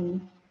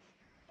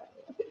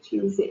 She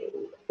was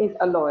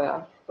a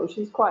lawyer, or she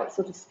was quite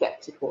sort of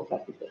sceptical of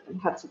everything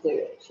and had to do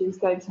it. She was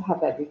going to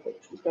have everything.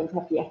 She was going to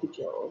have the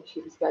epidural.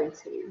 She was going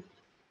to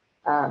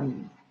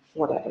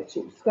whatever. She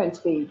was going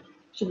to be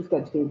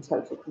in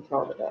total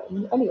control of it.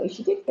 And anyway,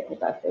 she did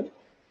hypnobirthing.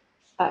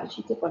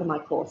 She did one of my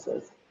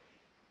courses,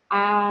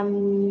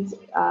 and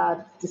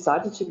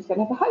decided she was going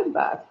to have a home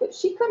birth. But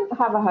she couldn't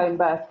have a home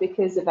birth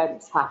because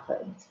events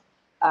happened,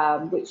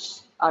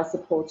 which I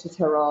supported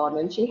her on,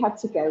 and she had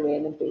to go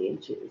in and be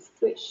induced,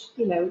 which,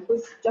 you know,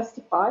 was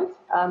justified.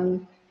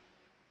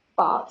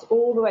 But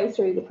all the way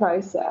through the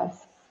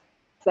process,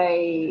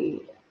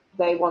 they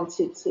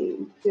wanted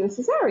to do a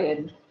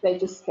cesarean. They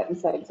just kept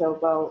saying, "Oh,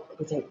 well,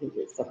 we don't think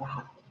it's ever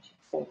happened." She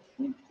said,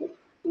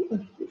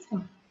 "It's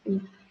fine."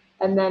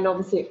 And then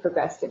obviously it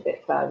progressed a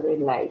bit further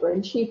in labour,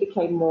 and she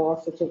became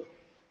more sort of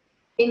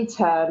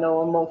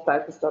internal and more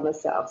focused on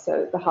herself.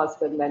 So the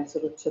husband then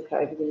sort of took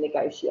over the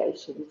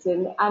negotiations.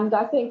 And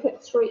I think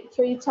at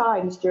three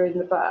times during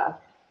the birth,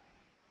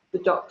 the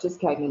doctors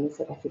came in and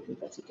said, "I think we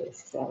better do a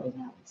cesarean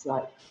now." It's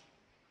like,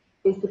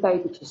 "Is the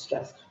baby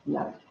distressed?"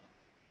 "No."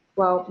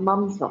 "Well,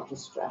 mum's not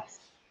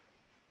distressed.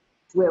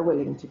 We're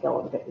willing to go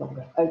on a bit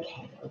longer."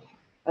 Okay.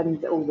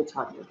 And all the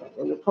time you're going,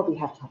 "Well, you'll probably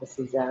have to have a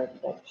cesarean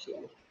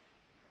eventually."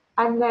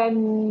 And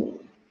then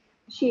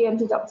she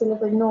ended up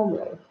delivering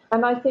normally.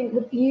 And I think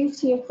the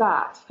beauty of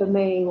that for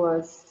me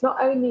was not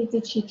only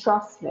did she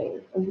trust me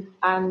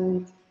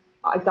and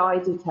I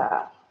guided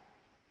her,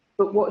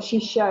 but what she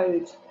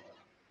showed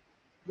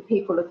the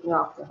people looking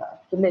after her,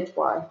 the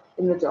midwife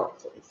and the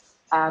doctors,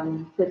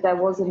 that there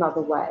was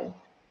another way.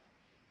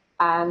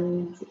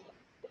 And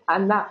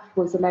that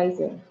was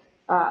amazing.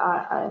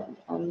 I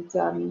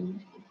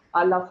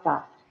love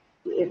that.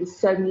 It was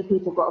so many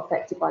people got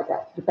affected by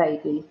that, the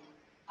baby,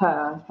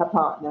 her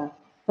partner,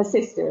 her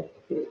sister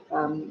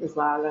as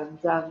well, and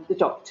the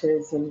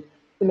doctors and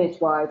the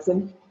midwives.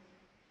 And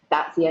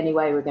that's the only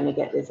way we're going to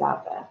get this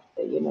out there,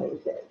 you know,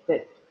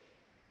 that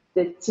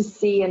to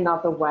see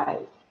another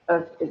way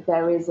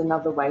there is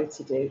another way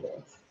to do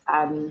this.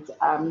 And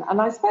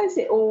I suppose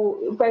it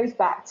all goes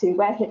back to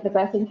where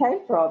hypnobirthing came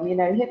from. You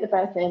know,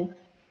 hypnobirthing,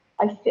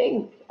 I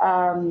think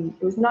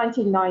it was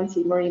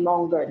 1990, Marie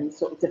Mongan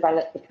sort of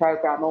developed the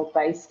program all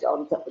based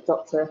on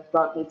Dr.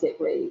 Brantley Dick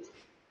Reed,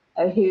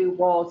 who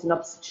was an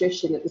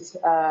obstetrician at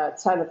the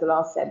turn of the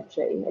last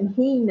century. And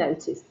he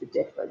noticed the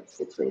difference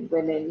between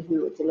women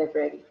who were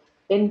delivering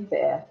in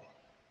fear.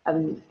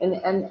 And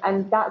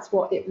that's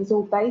what it was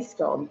all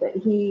based on. But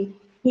he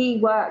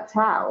worked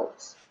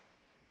out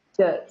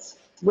that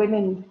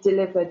women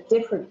delivered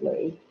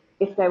differently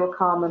if they were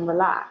calm and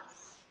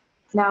relaxed.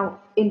 Now,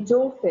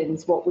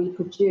 endorphins, what we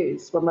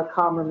produce when we're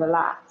calm and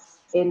relaxed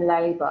in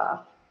labour,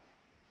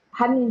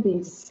 hadn't even been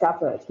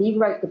discovered. He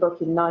wrote the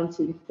book in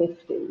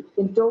 1950.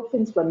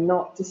 Endorphins were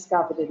not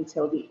discovered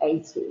until the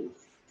 80s,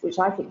 which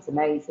I think is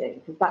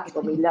amazing, because that's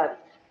when we learned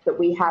that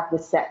we have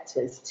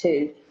receptors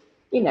to,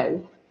 you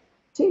know,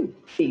 to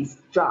these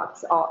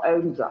drugs, our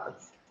own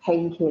drugs,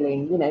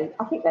 pain-killing. You know,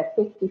 I think they're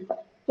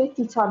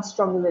 50 times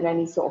stronger than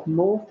any sort of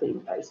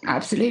morphine.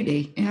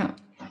 Absolutely, yeah.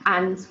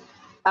 And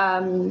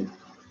the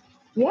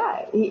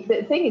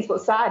thing is,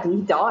 what's sad,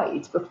 he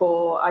died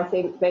before I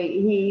think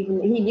he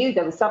knew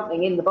there was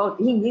something in the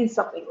body. He knew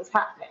something was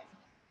happening,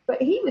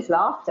 but he was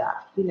laughed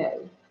at, you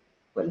know,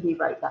 when he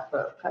wrote that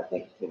book. I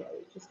think, you know,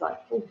 it's just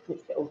like, oh,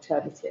 it's the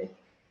alternative.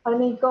 I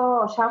mean,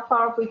 gosh, how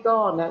far have we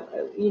gone?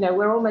 You know,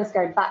 we're almost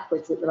going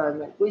backwards at the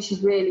moment, which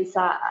is really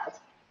sad.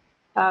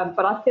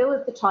 But I feel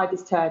that the tide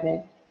is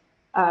turning.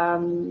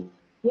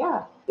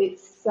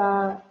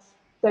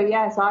 So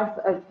yes, I've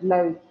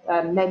know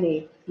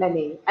many.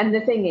 And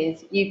the thing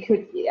is, you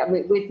could, I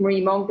mean, with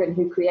Marie Mongan,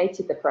 who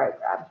created the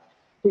program,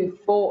 who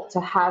fought to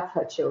have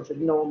her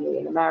children normally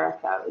in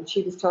America, and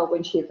she was told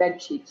when she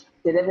eventually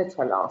delivered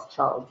her last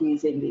child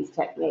using these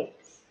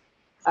techniques,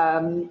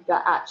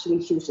 that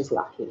actually she was just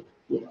lucky.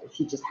 You know,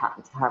 she just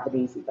happened to have an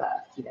easy birth.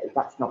 You know,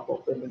 that's not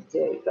what women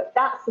do. But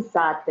that's the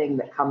sad thing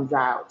that comes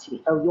out.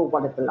 Oh, you're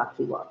one of the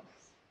lucky ones.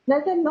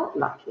 No, they're not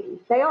lucky.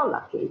 They are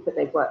lucky, but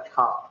they've worked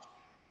hard.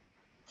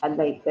 And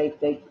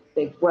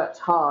they've worked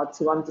hard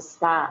to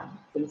understand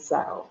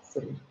themselves.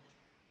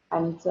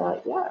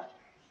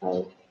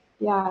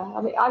 Yeah,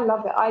 I mean, I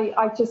love it.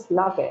 I just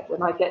love it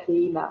when I get the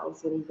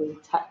emails and the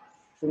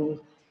texts and,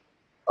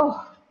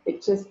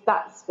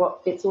 that's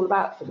what it's all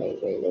about for me,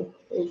 really,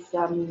 is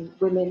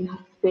women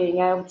being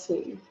able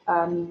to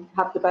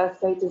have the birth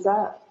they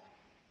deserve.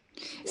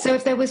 So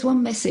if there was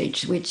one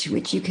message which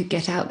you could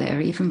get out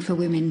there, even for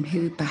women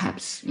who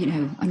perhaps,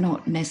 are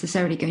not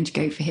necessarily going to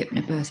go for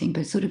hypnobirthing,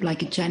 but sort of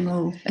like a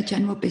general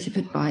bit of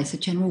advice, a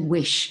general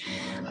wish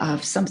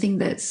of something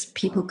that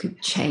people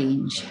could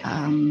change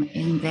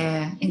in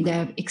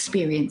their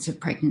experience of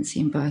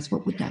pregnancy and birth,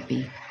 what would that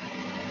be?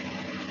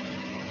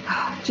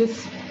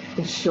 Just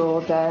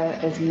ensure they're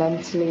as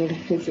mentally and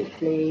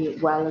physically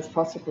well as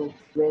possible,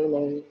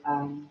 really.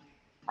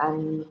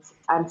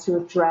 And to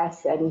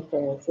address any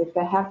fears, if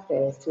they have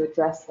fears, to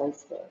address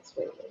those fears,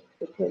 really,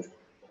 because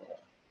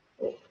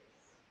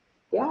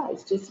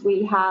it's just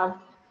we have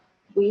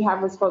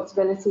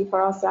responsibility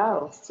for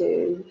ourselves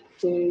to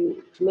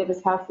live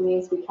as healthily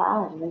as we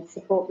can and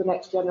support the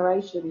next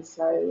generation.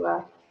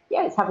 So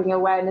it's having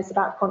awareness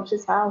about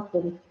conscious health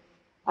and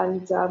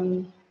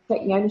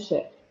taking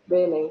ownership,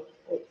 really.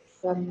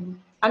 It's and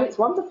it's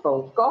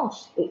wonderful.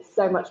 Gosh, it's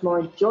so much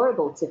more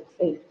enjoyable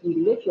if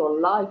you live your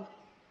life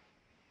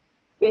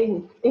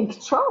being in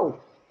control.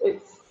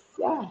 It's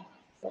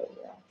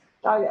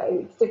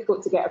it's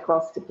difficult to get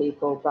across to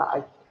people,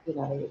 but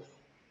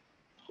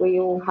we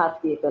all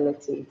have the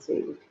ability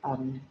to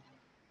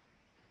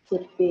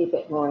be a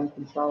bit more in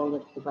control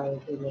of the way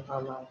we live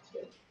our lives.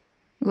 Really.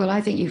 Well,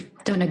 I think you've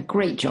done a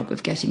great job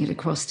of getting it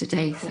across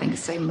today.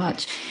 Thanks so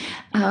much.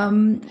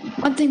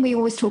 One thing we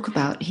always talk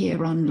about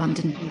here on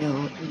London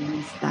Heal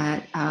is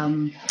that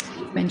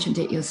you've mentioned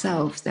it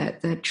yourself,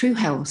 that the True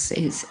Health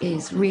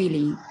is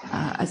really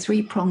a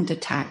three-pronged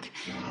attack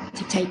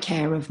to take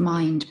care of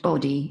mind,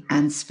 body,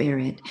 and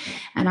spirit.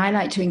 And I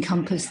like to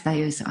encompass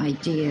those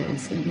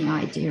ideas in the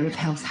idea of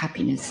health,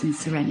 happiness, and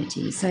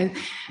serenity. So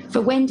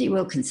for Wendy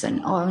Wilkinson,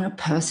 on a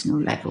personal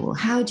level,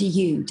 how do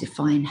you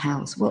define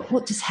health?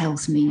 What does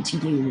health mean to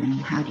you, and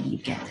how do you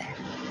get there?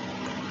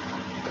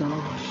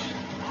 Gosh,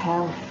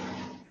 health.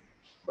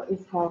 What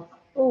is health?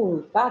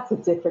 Oh, that's a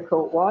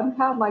difficult one.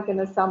 How am I going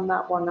to sum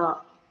that one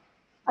up?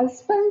 I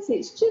suppose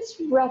it's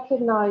just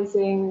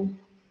recognizing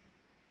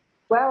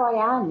where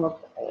I am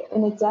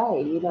in a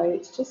day.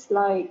 It's just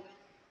like,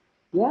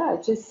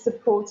 just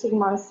supporting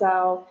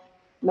myself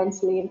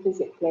mentally and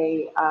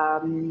physically.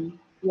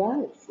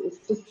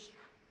 It's just,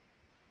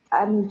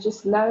 and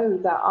just know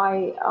that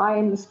I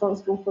am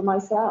responsible for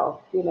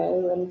myself,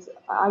 and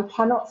I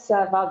cannot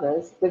serve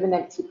others with an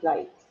empty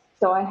plate.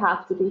 So I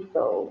have to be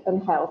full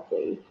and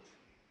healthy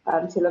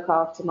to look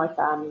after my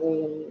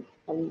family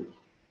and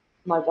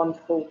my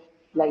wonderful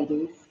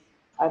ladies.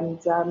 And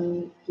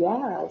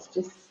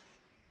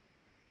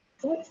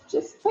it's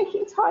just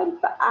taking time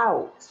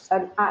out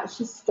and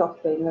actually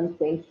stopping and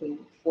thinking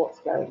what's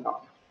going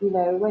on.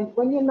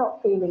 When you're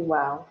not feeling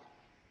well,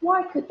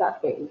 why could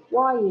that be?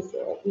 Why is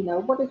it?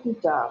 What have you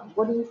done?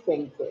 What are you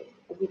thinking?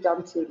 Have you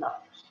done too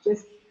much?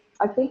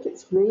 I think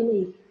it's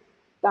really,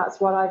 that's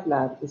what I've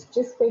learned, is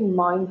just being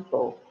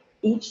mindful.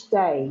 Each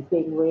day,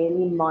 being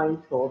really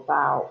mindful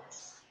about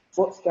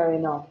what's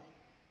going on.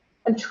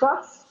 And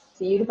trust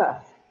the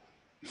universe.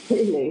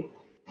 Really.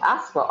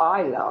 That's what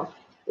I love.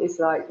 It's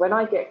like when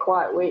I get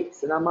quiet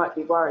weeks and I might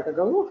be worried, I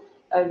go, oh,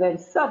 and then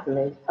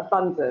suddenly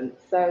abundance.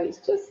 So it's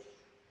just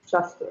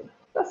trusting.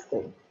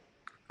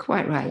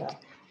 Quite right. Yeah.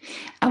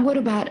 And what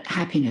about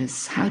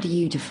happiness? How do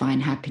you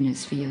define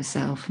happiness for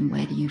yourself, and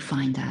where do you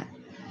find that?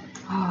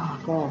 Oh,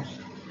 gosh.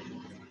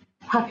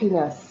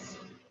 Happiness.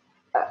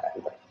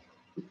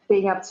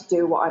 Being able to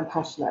do what I'm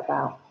passionate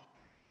about.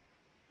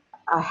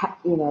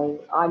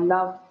 I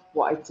love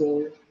what I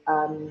do.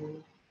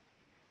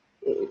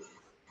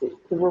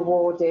 The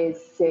reward is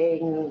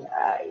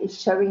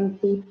showing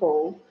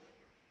people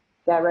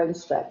their own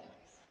strength.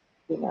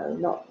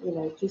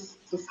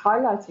 Just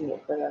highlighting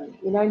it for them.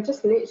 And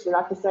just literally,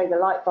 like I say, the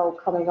light bulb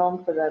coming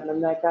on for them,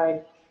 and they're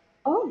going,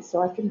 "Oh,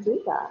 so I can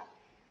do that."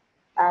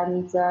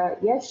 And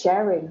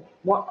sharing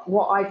what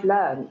I've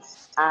learned,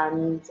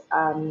 and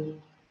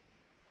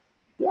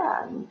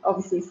and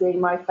obviously seeing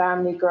my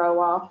family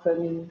grow up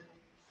and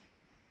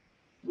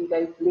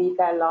lead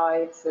their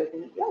lives,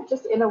 and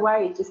just in a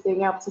way, just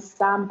being able to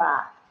stand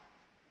back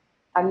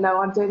and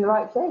know I'm doing the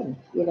right thing,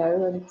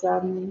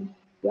 and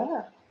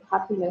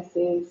happiness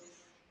is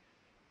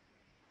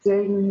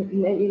doing,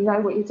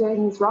 what you're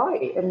doing is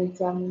right, and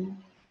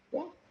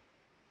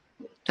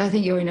I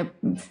think you're in a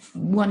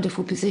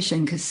wonderful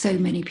position because so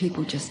many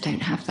people just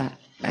don't have that.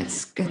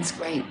 That's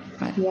great.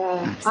 Right?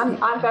 Yeah,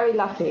 I'm very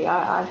lucky.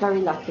 I'm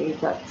very lucky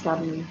that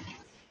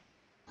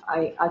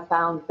I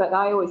found. But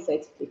I always say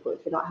to people, if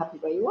you're not happy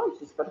where you are, you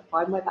just got to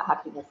find where that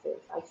happiness is.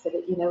 I said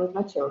it, with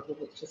my children.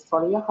 It's just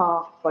follow your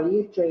heart, follow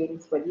your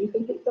dreams. When you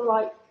think it's the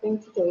right thing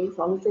to do, as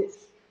long as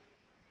it's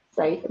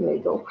safe and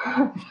legal.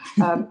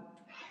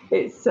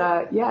 It's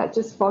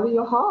just follow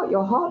your heart.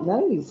 Your heart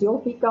knows. You'll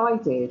be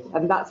guided,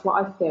 and that's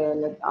what I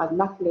feel. And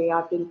luckily,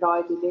 I've been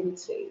guided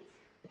into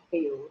the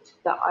field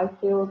that I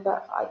feel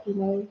that I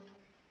can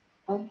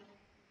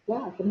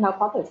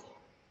help others.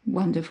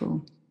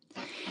 Wonderful.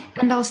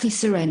 And lastly,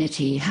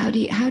 serenity. How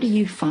do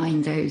you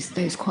find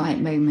those quiet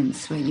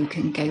moments where you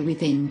can go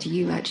within? Do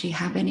you actually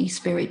have any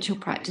spiritual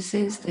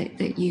practices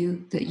that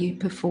you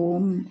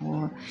perform,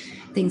 or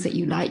things that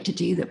you like to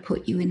do that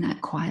put you in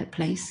that quiet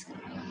place?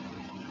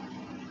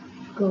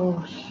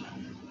 Gosh.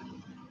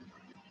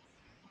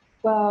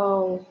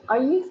 Well, I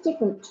use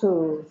different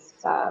tools.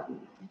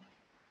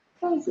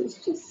 Guys,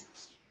 it's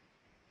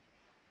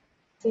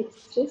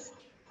just,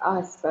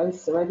 I suppose,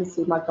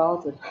 serenity in my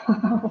garden.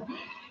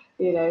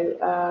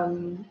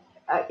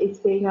 It's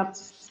being able to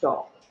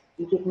stop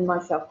and giving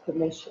myself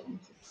permission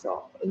to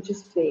stop and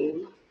just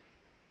be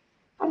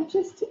and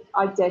just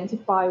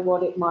identify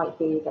what it might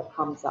be that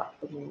comes up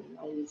for me.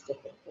 I use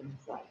different things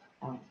like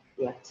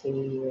EFT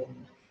and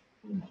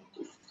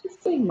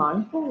just being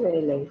mindful,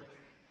 really.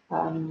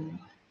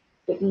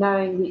 But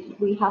knowing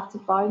we have to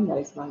find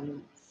those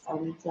moments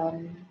and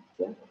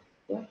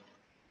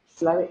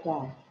slow it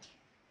down.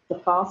 The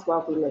fast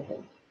world we live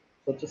in,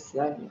 so just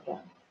slowing it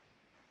down.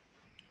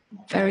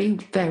 Very,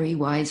 very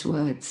wise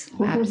words.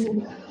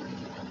 Absolutely.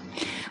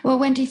 Well,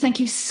 Wendy, thank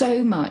you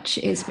so much.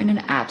 It's been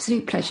an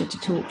absolute pleasure to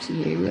talk to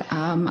you.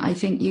 I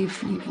think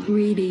you've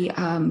really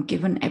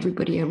given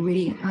everybody a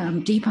really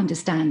deep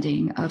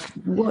understanding of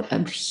what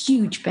a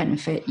huge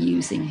benefit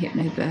using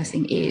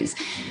hypnobirthing is,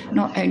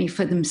 not only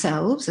for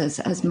themselves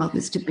as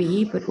mothers to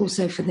be, but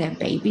also for their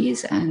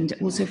babies and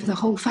also for the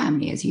whole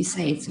family. As you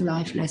say, it's a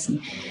life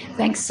lesson.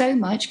 Thanks so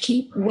much.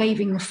 Keep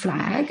waving the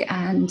flag,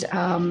 and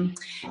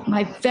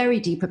my very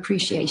deep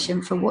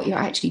appreciation for what you're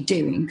actually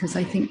doing, because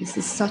I think this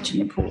is such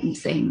an important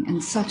thing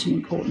and such an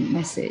important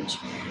message.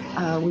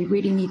 We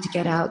really need to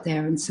get out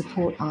there and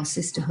support our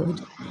sisterhood,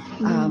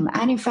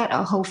 and in fact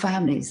our whole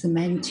families, the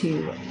men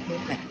too.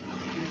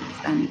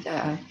 And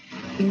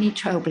we need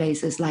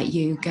trailblazers like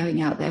you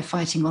going out there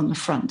fighting on the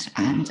front,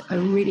 and I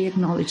really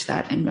acknowledge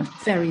that and I'm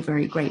very,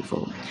 very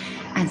grateful.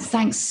 And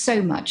thanks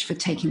so much for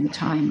taking the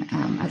time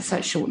at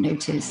such short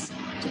notice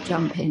to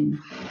jump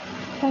in.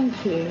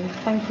 Thank you,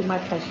 my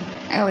pleasure.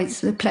 Oh,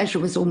 the pleasure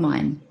was all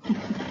mine.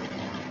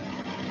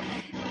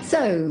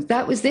 So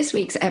that was this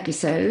week's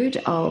episode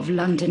of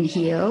London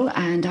Heal,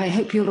 and I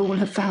hope you'll all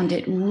have found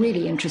it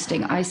really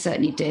interesting. I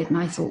certainly did, and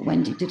I thought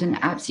Wendy did an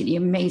absolutely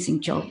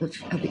amazing job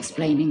of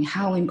explaining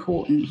how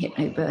important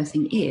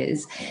hypnobirthing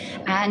is.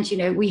 And,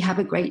 we have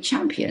a great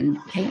champion.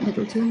 Kate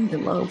Middleton, the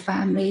royal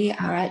family,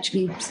 are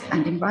actually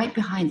standing right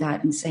behind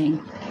that and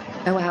saying,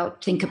 go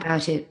out, think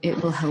about it,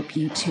 it will help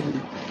you too.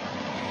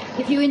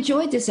 If you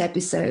enjoyed this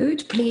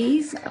episode,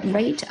 please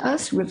rate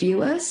us,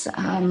 review us.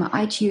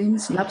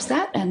 iTunes loves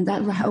that, and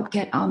that will help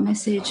get our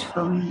message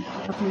from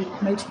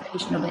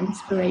motivational and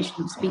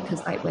inspirational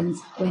speakers like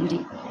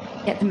Wendy,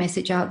 get the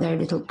message out there a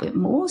little bit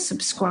more.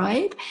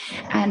 Subscribe,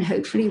 and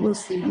hopefully we'll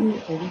see you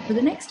all for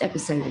the next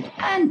episode.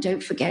 And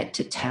don't forget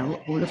to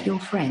tell all of your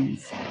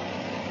friends.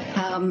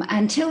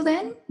 Until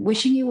then,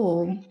 wishing you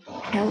all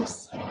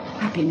health,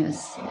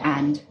 happiness,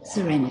 and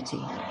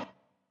serenity.